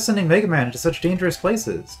 I was always sending Megaman into such dangerous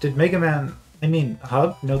places. Did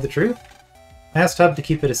Hub, know the truth? I asked Hub to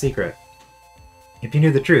keep it a secret. If you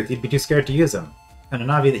knew the truth, you'd be too scared to use him. And a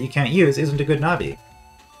Navi that you can't use isn't a good Navi.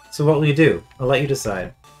 So what will you do? I'll let you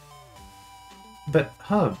decide. But,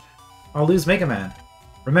 Hub, I'll lose Megaman.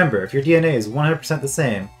 Remember, if your DNA is 100% the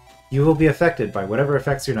same, you will be affected by whatever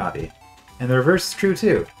affects your Navi. And the reverse is true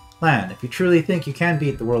too. Lan, if you truly think you can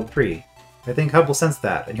beat the World 3, I think Hub will sense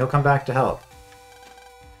that, and he'll come back to help.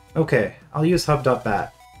 Okay, I'll use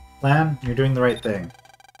hub.bat. Lan, you're doing the right thing.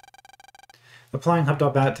 Applying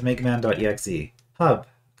hub.bat to Megaman.exe. Hub,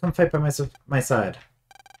 come fight by my side.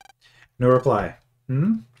 No reply.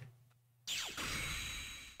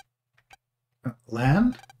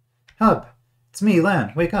 Lan? Hub! It's me,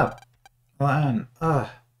 Lan. Wake up. Lan,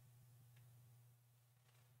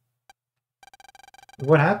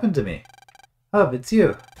 What happened to me? Hub, it's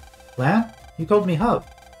you. Lan? You called me Hub.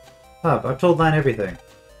 Hub, I've told Lan everything.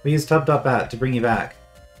 We used hub.bat to bring you back.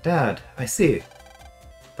 Dad, I see.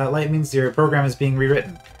 That light means your program is being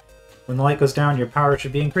rewritten. When the light goes down, your power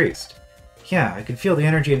should be increased. Yeah, I can feel the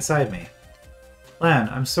energy inside me. Lan,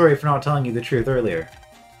 I'm sorry for not telling you the truth earlier.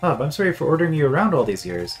 Hub, I'm sorry for ordering you around all these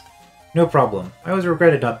years. No problem. I always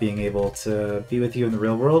regretted not being able to be with you in the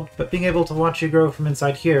real world, but being able to watch you grow from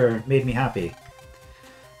inside here made me happy.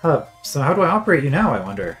 Hub, so how do I operate you now, I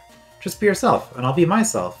wonder? Just be yourself, and I'll be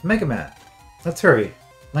myself, Megaman. Let's hurry.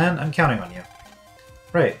 Lan, I'm counting on you.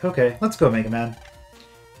 Right, okay, let's go, Megaman.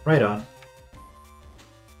 Right on.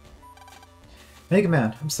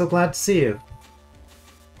 Megaman, I'm so glad to see you.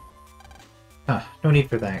 No need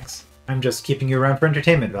for thanks. I'm just keeping you around for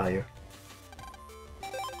entertainment value.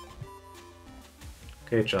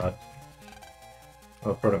 Okay, Chad.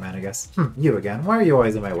 Oh, Protoman, I guess. You again. Why are you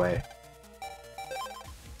always in my way?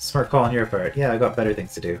 Smart call on your part. Yeah, I got better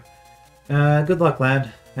things to do. Good luck,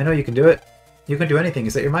 Lan. I know you can do it. You can do anything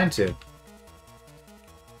you set your mind to.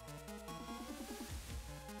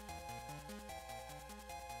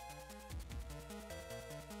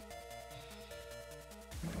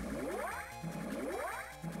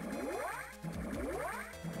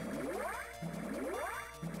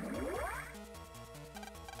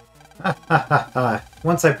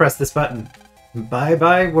 Once I press this button,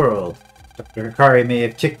 bye-bye world. Dr. Hikari may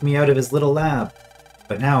have kicked me out of his little lab,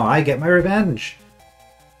 but now I get my revenge.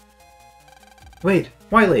 Wait,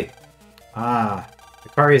 Wily!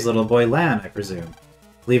 Hikari's little boy Lan, I presume.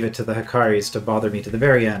 Leave it to the Hikaris to bother me to the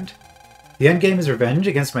very end. The endgame is revenge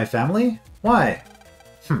against my family? Why?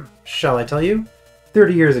 Shall I tell you?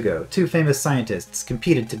 30 years ago, two famous scientists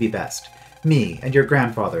competed to be best. Me and your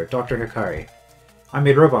grandfather, Dr. Hikari. I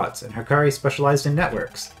made robots, and Hikari specialized in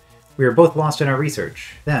networks. We were both lost in our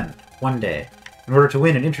research. Then, one day, in order to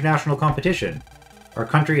win an international competition, our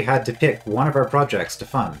country had to pick one of our projects to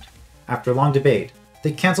fund. After long debate,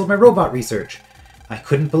 they cancelled my robot research. I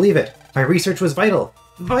couldn't believe it. My research was vital.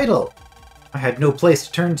 Vital! I had no place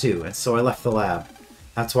to turn to, and so I left the lab.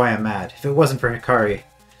 That's why I'm mad, if it wasn't for Hikari.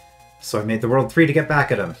 So I made the World 3 to get back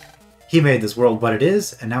at him. He made this world what it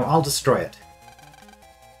is, and now I'll destroy it.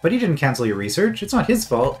 But he didn't cancel your research. It's not his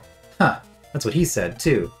fault. That's what he said,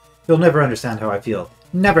 too. You'll never understand how I feel.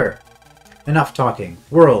 Never! Enough talking.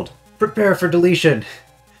 World, prepare for deletion!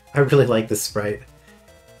 I really like this sprite.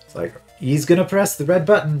 It's like, he's gonna press the red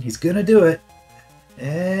button. He's gonna do it.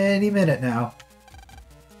 Any minute now.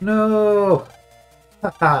 No!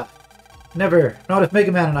 Haha! Never! Not if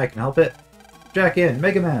Megaman and I can help it. Jack in,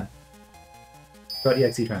 Megaman!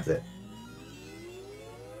 .exe transit.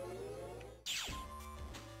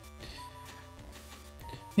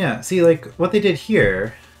 Yeah, see, like, what they did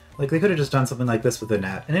here, like, they could have just done something like this with the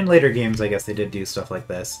net, and in later games, I guess they did do stuff like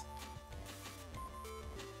this.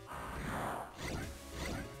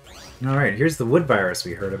 Alright, here's the wood virus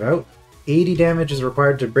we heard about. 80 damage is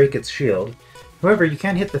required to break its shield. However, you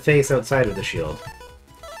can hit the face outside of the shield.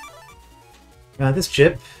 This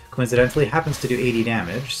chip, coincidentally, happens to do 80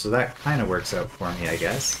 damage, so that kind of works out for me, I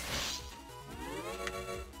guess.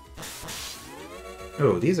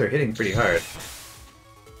 Oh, these are hitting pretty hard.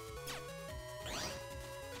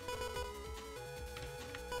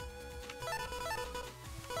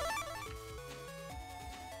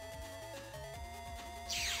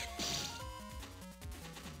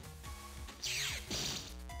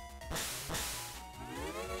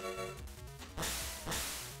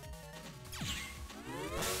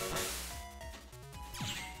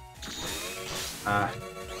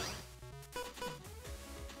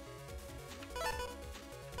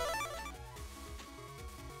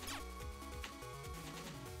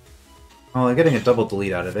 Well, I'm getting a double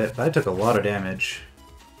delete out of it, but I took a lot of damage.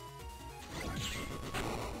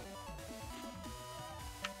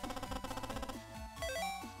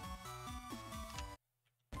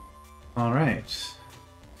 Alright.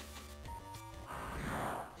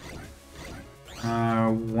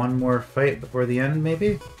 One more fight before the end,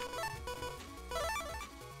 maybe?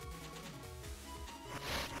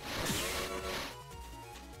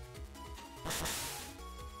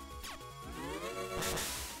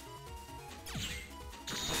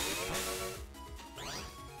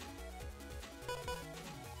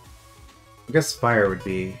 I guess fire would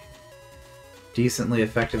be decently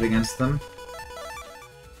effective against them.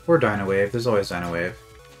 Or Dino Wave, there's always Dino Wave.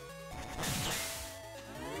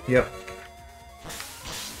 Yep.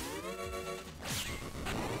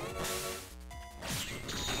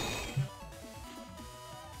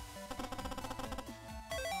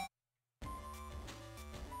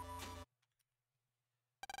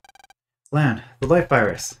 Plan, the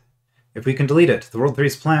Lifevirus. If we can delete it, the World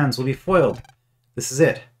 3's plans will be foiled. This is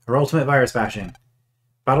it. Our ultimate virus bashing.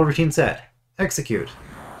 Battle routine set. Execute.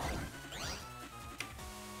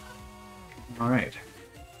 Alright.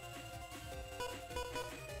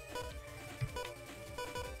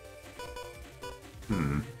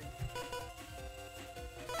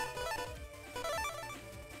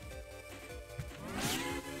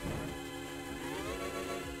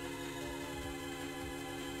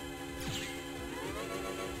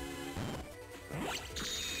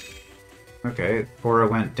 Okay, Aura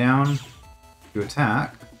went down to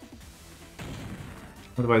attack.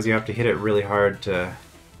 Otherwise you have to hit it really hard to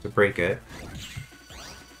break it.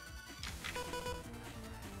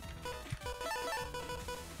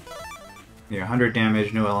 Yeah, 100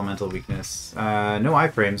 damage, no elemental weakness. No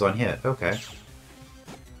iframes on hit, okay.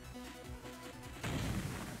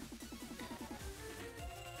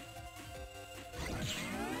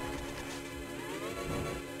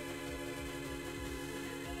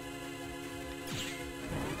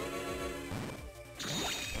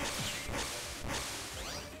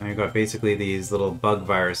 And you've got basically these little bug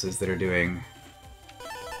viruses that are doing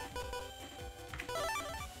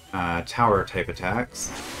tower type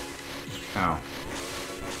attacks. Oh.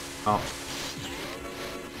 Oh.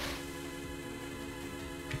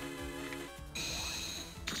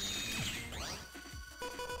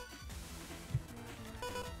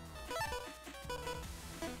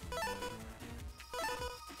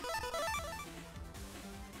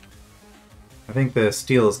 I think the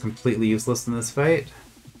steel is completely useless in this fight,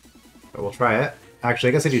 but we'll try it. Actually,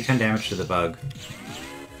 I guess I do 10 damage to the bug.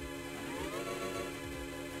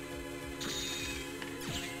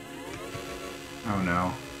 Oh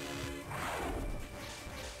no.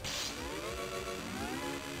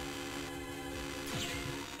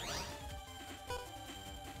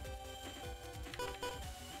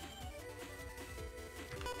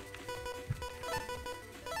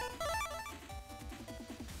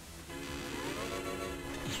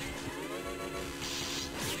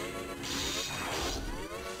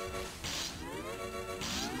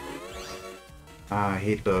 Ah, I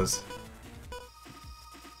hate those.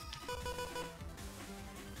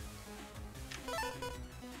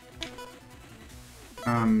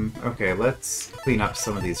 Okay, let's clean up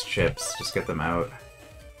some of these chips, just get them out.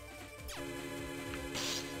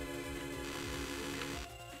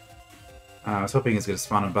 I was hoping he was going to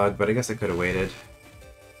spawn a bug, but I guess I could have waited.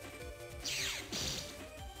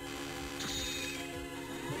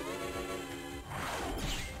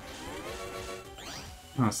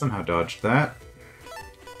 Oh, somehow dodged that.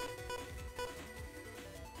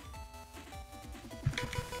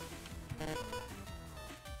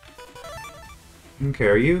 Okay,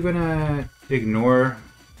 are you gonna ignore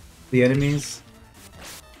the enemies?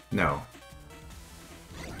 No.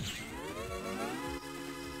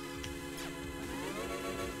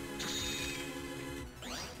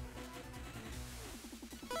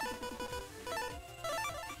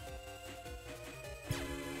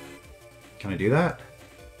 Can I do that?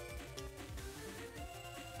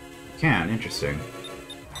 I can, interesting.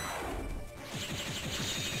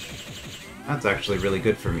 That's actually really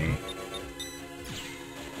good for me.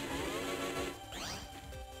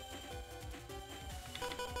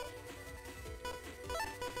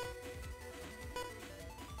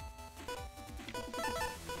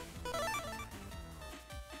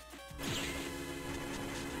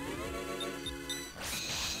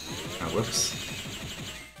 Whoops.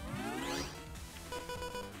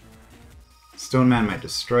 Stone Man might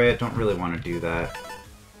destroy it. Don't really want to do that.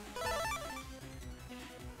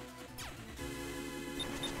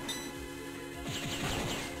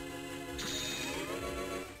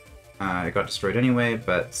 It got destroyed anyway,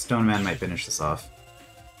 but Stone Man might finish this off.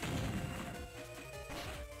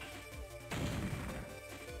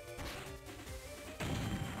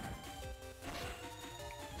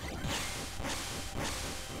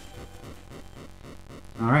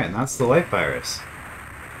 Alright, and that's the Lifevirus.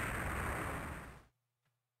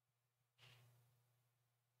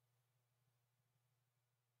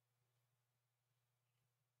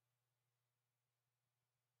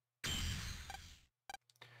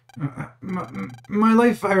 My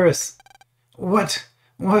Lifevirus! What?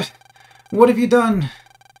 What have you done?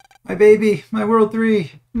 My baby, my World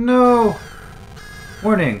 3! No!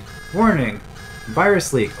 Warning! Warning!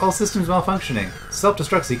 Virus leak. All systems malfunctioning.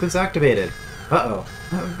 Self-destruct sequence activated. Uh-oh.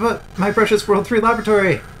 But my precious World 3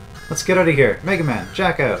 laboratory! Let's get out of here. Megaman,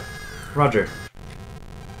 jack out. Roger.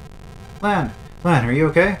 Lan, are you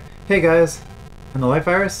okay? Hey guys. And the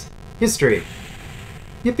Lifevirus? History.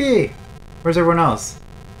 Yippee! Where's everyone else?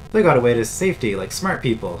 They got away to safety like smart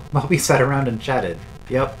people, while we sat around and chatted.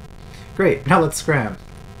 Yep. Great, now let's scram.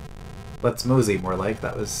 Let's mosey, more like.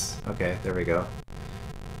 That was... okay, there we go.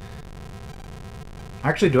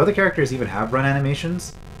 Actually, do other characters even have run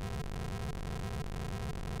animations?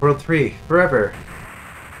 World 3, forever!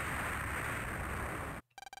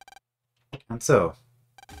 And so.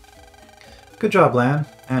 Good job, Lan.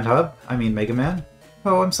 And Hub. I mean Megaman.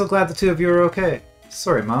 Oh, I'm so glad the two of you are okay.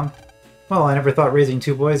 Sorry, Mom. Well, I never thought raising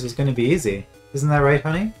two boys was going to be easy. Isn't that right,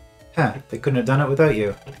 honey? Huh, they couldn't have done it without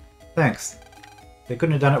you. Thanks. They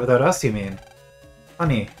couldn't have done it without us, you mean?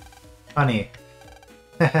 Honey. Honey.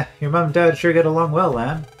 Your mom and dad sure get along well,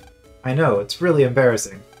 Lan. I know, it's really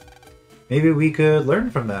embarrassing. Maybe we could learn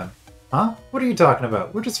from them. Huh? What are you talking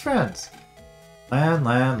about? We're just friends.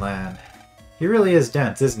 Lan. He really is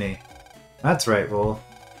dense, isn't he? That's right, Roll.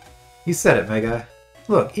 You said it, Mega.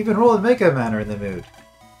 Look, even Roll and Megaman are in the mood.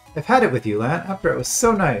 I've had it with you, Lan, after it was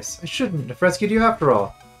so nice. I shouldn't have rescued you after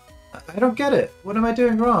all. I don't get it. What am I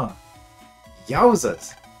doing wrong?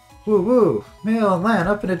 Yowzas! Woo! Mail and Lan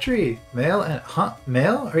up in a tree. Mail and... huh?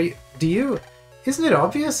 Mail? Are you... do you... isn't it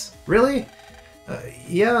obvious? Really?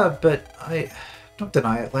 Yeah, but I... don't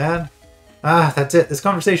deny it, Lan. Ah, that's it. This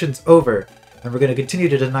conversation's over. And we're going to continue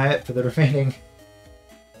to deny it for the remaining...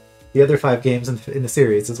 the other 5 games in the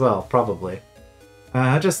series as well, probably.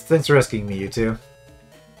 Just thanks for rescuing me, you two.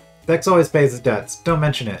 Dex always pays his debts. Don't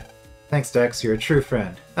mention it. Thanks, Dex. You're a true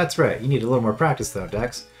friend. That's right. You need a little more practice, though,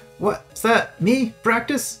 Dex. What's that? Me?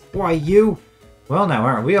 Practice? Why, you? Well, now,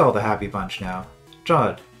 aren't we all the happy bunch now?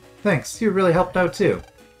 Jod. Thanks. You really helped out, too.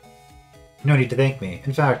 No need to thank me.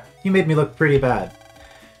 In fact, you made me look pretty bad.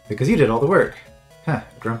 Because you did all the work. Huh.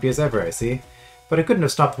 Grumpy as ever, I see. But I couldn't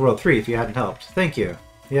have stopped World 3 if you hadn't helped. Thank you.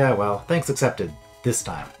 Yeah, well, thanks accepted. This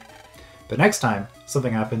time. But next time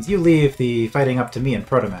something happens, you leave the fighting up to me and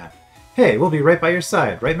Protoman. Hey, we'll be right by your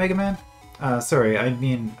side, right, Megaman? Sorry, I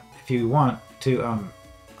mean, if you want to,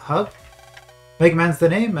 Hub? Megaman's the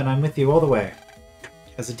name, and I'm with you all the way.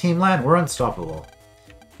 As a team, Lan, we're unstoppable.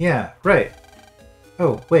 Yeah, right.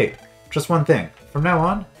 Oh, wait, just one thing. From now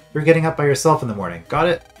on, you're getting up by yourself in the morning. Got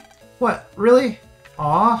it? What, really?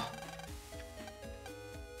 Aw.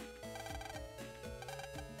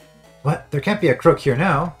 What? There can't be a crook here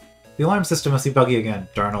now. The alarm system must be buggy again,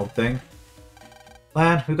 darn old thing.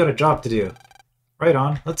 Lan, we've got a job to do. Right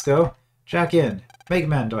on, let's go. Jack in.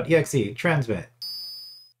 Megaman.exe, transmit.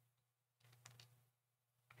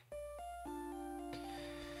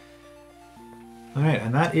 Alright,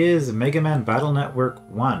 and that is Megaman Battle Network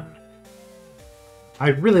 1. I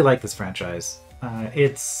really like this franchise.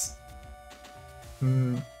 It's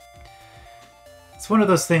one of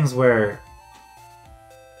those things where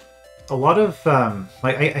a lot of,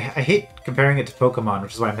 like, I hate comparing it to Pokemon,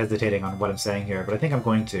 which is why I'm hesitating on what I'm saying here, but I think I'm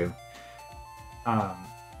going to.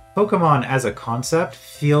 Pokemon as a concept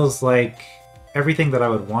feels like everything that I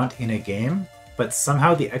would want in a game, but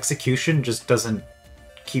somehow the execution just doesn't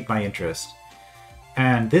keep my interest.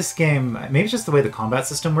 And this game, maybe it's just the way the combat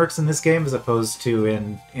system works in this game as opposed to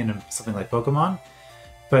in something like Pokemon,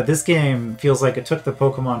 but this game feels like it took the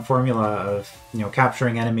Pokemon formula of, you know,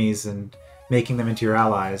 capturing enemies and making them into your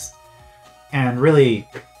allies, and really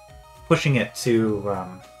pushing it to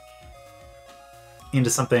into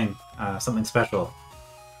something something special.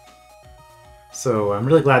 So I'm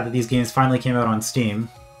really glad that these games finally came out on Steam,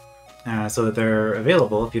 so that they're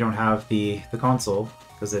available if you don't have the console,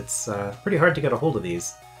 because it's pretty hard to get a hold of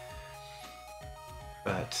these.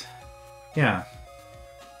 But yeah,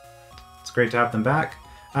 It's great to have them back.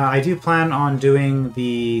 I do plan on doing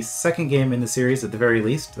the second game in the series at the very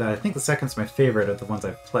least. I think the second's my favorite of the ones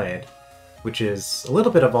I've played, which is a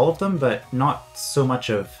little bit of all of them, but not so much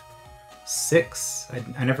of 6.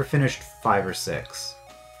 I never finished 5 or 6.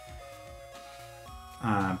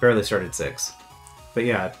 Barely started 6. But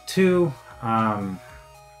yeah, 2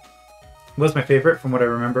 was my favorite from what I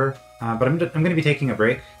remember. But I'm going to be taking a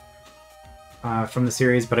break from the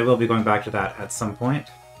series, but I will be going back to that at some point.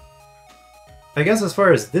 I guess as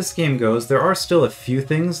far as this game goes, there are still a few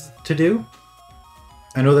things to do.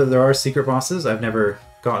 I know that there are secret bosses. I've never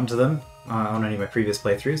gotten to them on any of my previous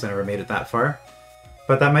playthroughs. I never made it that far.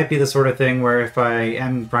 But that might be the sort of thing where if I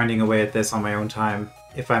am grinding away at this on my own time,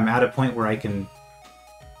 if I'm at a point where I can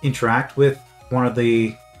interact with one of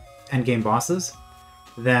the endgame bosses,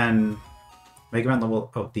 then Mega Man level...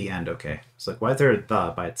 Oh, the end, okay. It's like, why is there a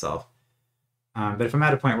 "the" by itself? But if I'm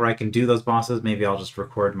at a point where I can do those bosses, maybe I'll just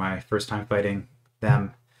record my first time fighting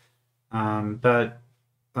them. But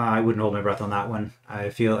I wouldn't hold my breath on that one.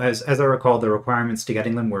 I feel, as I recall, the requirements to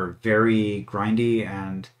getting them were very grindy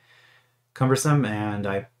and cumbersome, and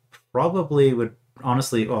I probably would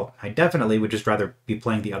honestly, well, I definitely would just rather be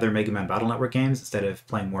playing the other Mega Man Battle Network games instead of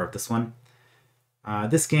playing more of this one.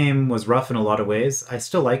 This game was rough in a lot of ways. I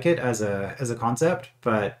still like it as a concept,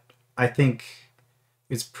 but I think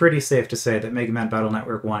it's pretty safe to say that Mega Man Battle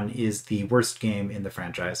Network 1 is the worst game in the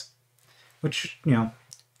franchise. Which, you know,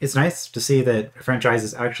 it's nice to see that a franchise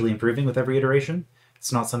is actually improving with every iteration.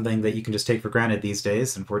 It's not something that you can just take for granted these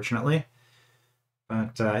days, unfortunately.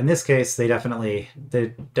 But in this case, they definitely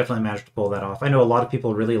managed to pull that off. I know a lot of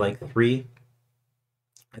people really like 3.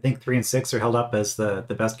 I think 3 and 6 are held up as the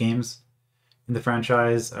best games in the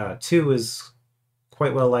franchise. 2 is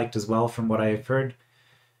quite well liked as well from what I've heard.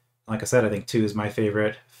 Like I said, I think 2 is my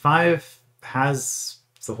favorite. 5 has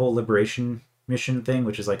the whole Liberation mission thing,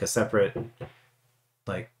 which is like a separate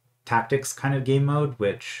like tactics kind of game mode,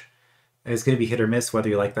 which is going to be hit or miss whether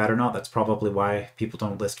you like that or not. That's probably why people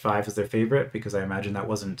don't list 5 as their favorite, because I imagine that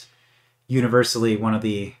wasn't universally one of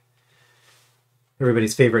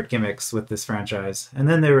everybody's favorite gimmicks with this franchise. And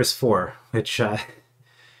then there was 4, which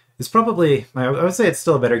is probably, I would say it's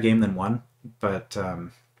still a better game than 1, but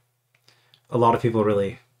a lot of people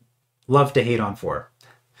really love to hate on 4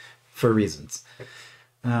 for reasons.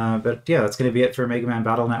 But yeah, that's going to be it for Mega Man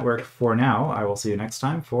Battle Network for now. I will see you next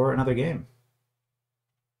time for another game.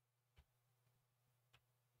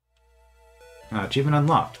 Achievement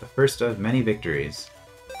unlocked, the first of many victories.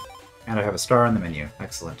 And I have a star on the menu.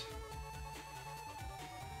 Excellent.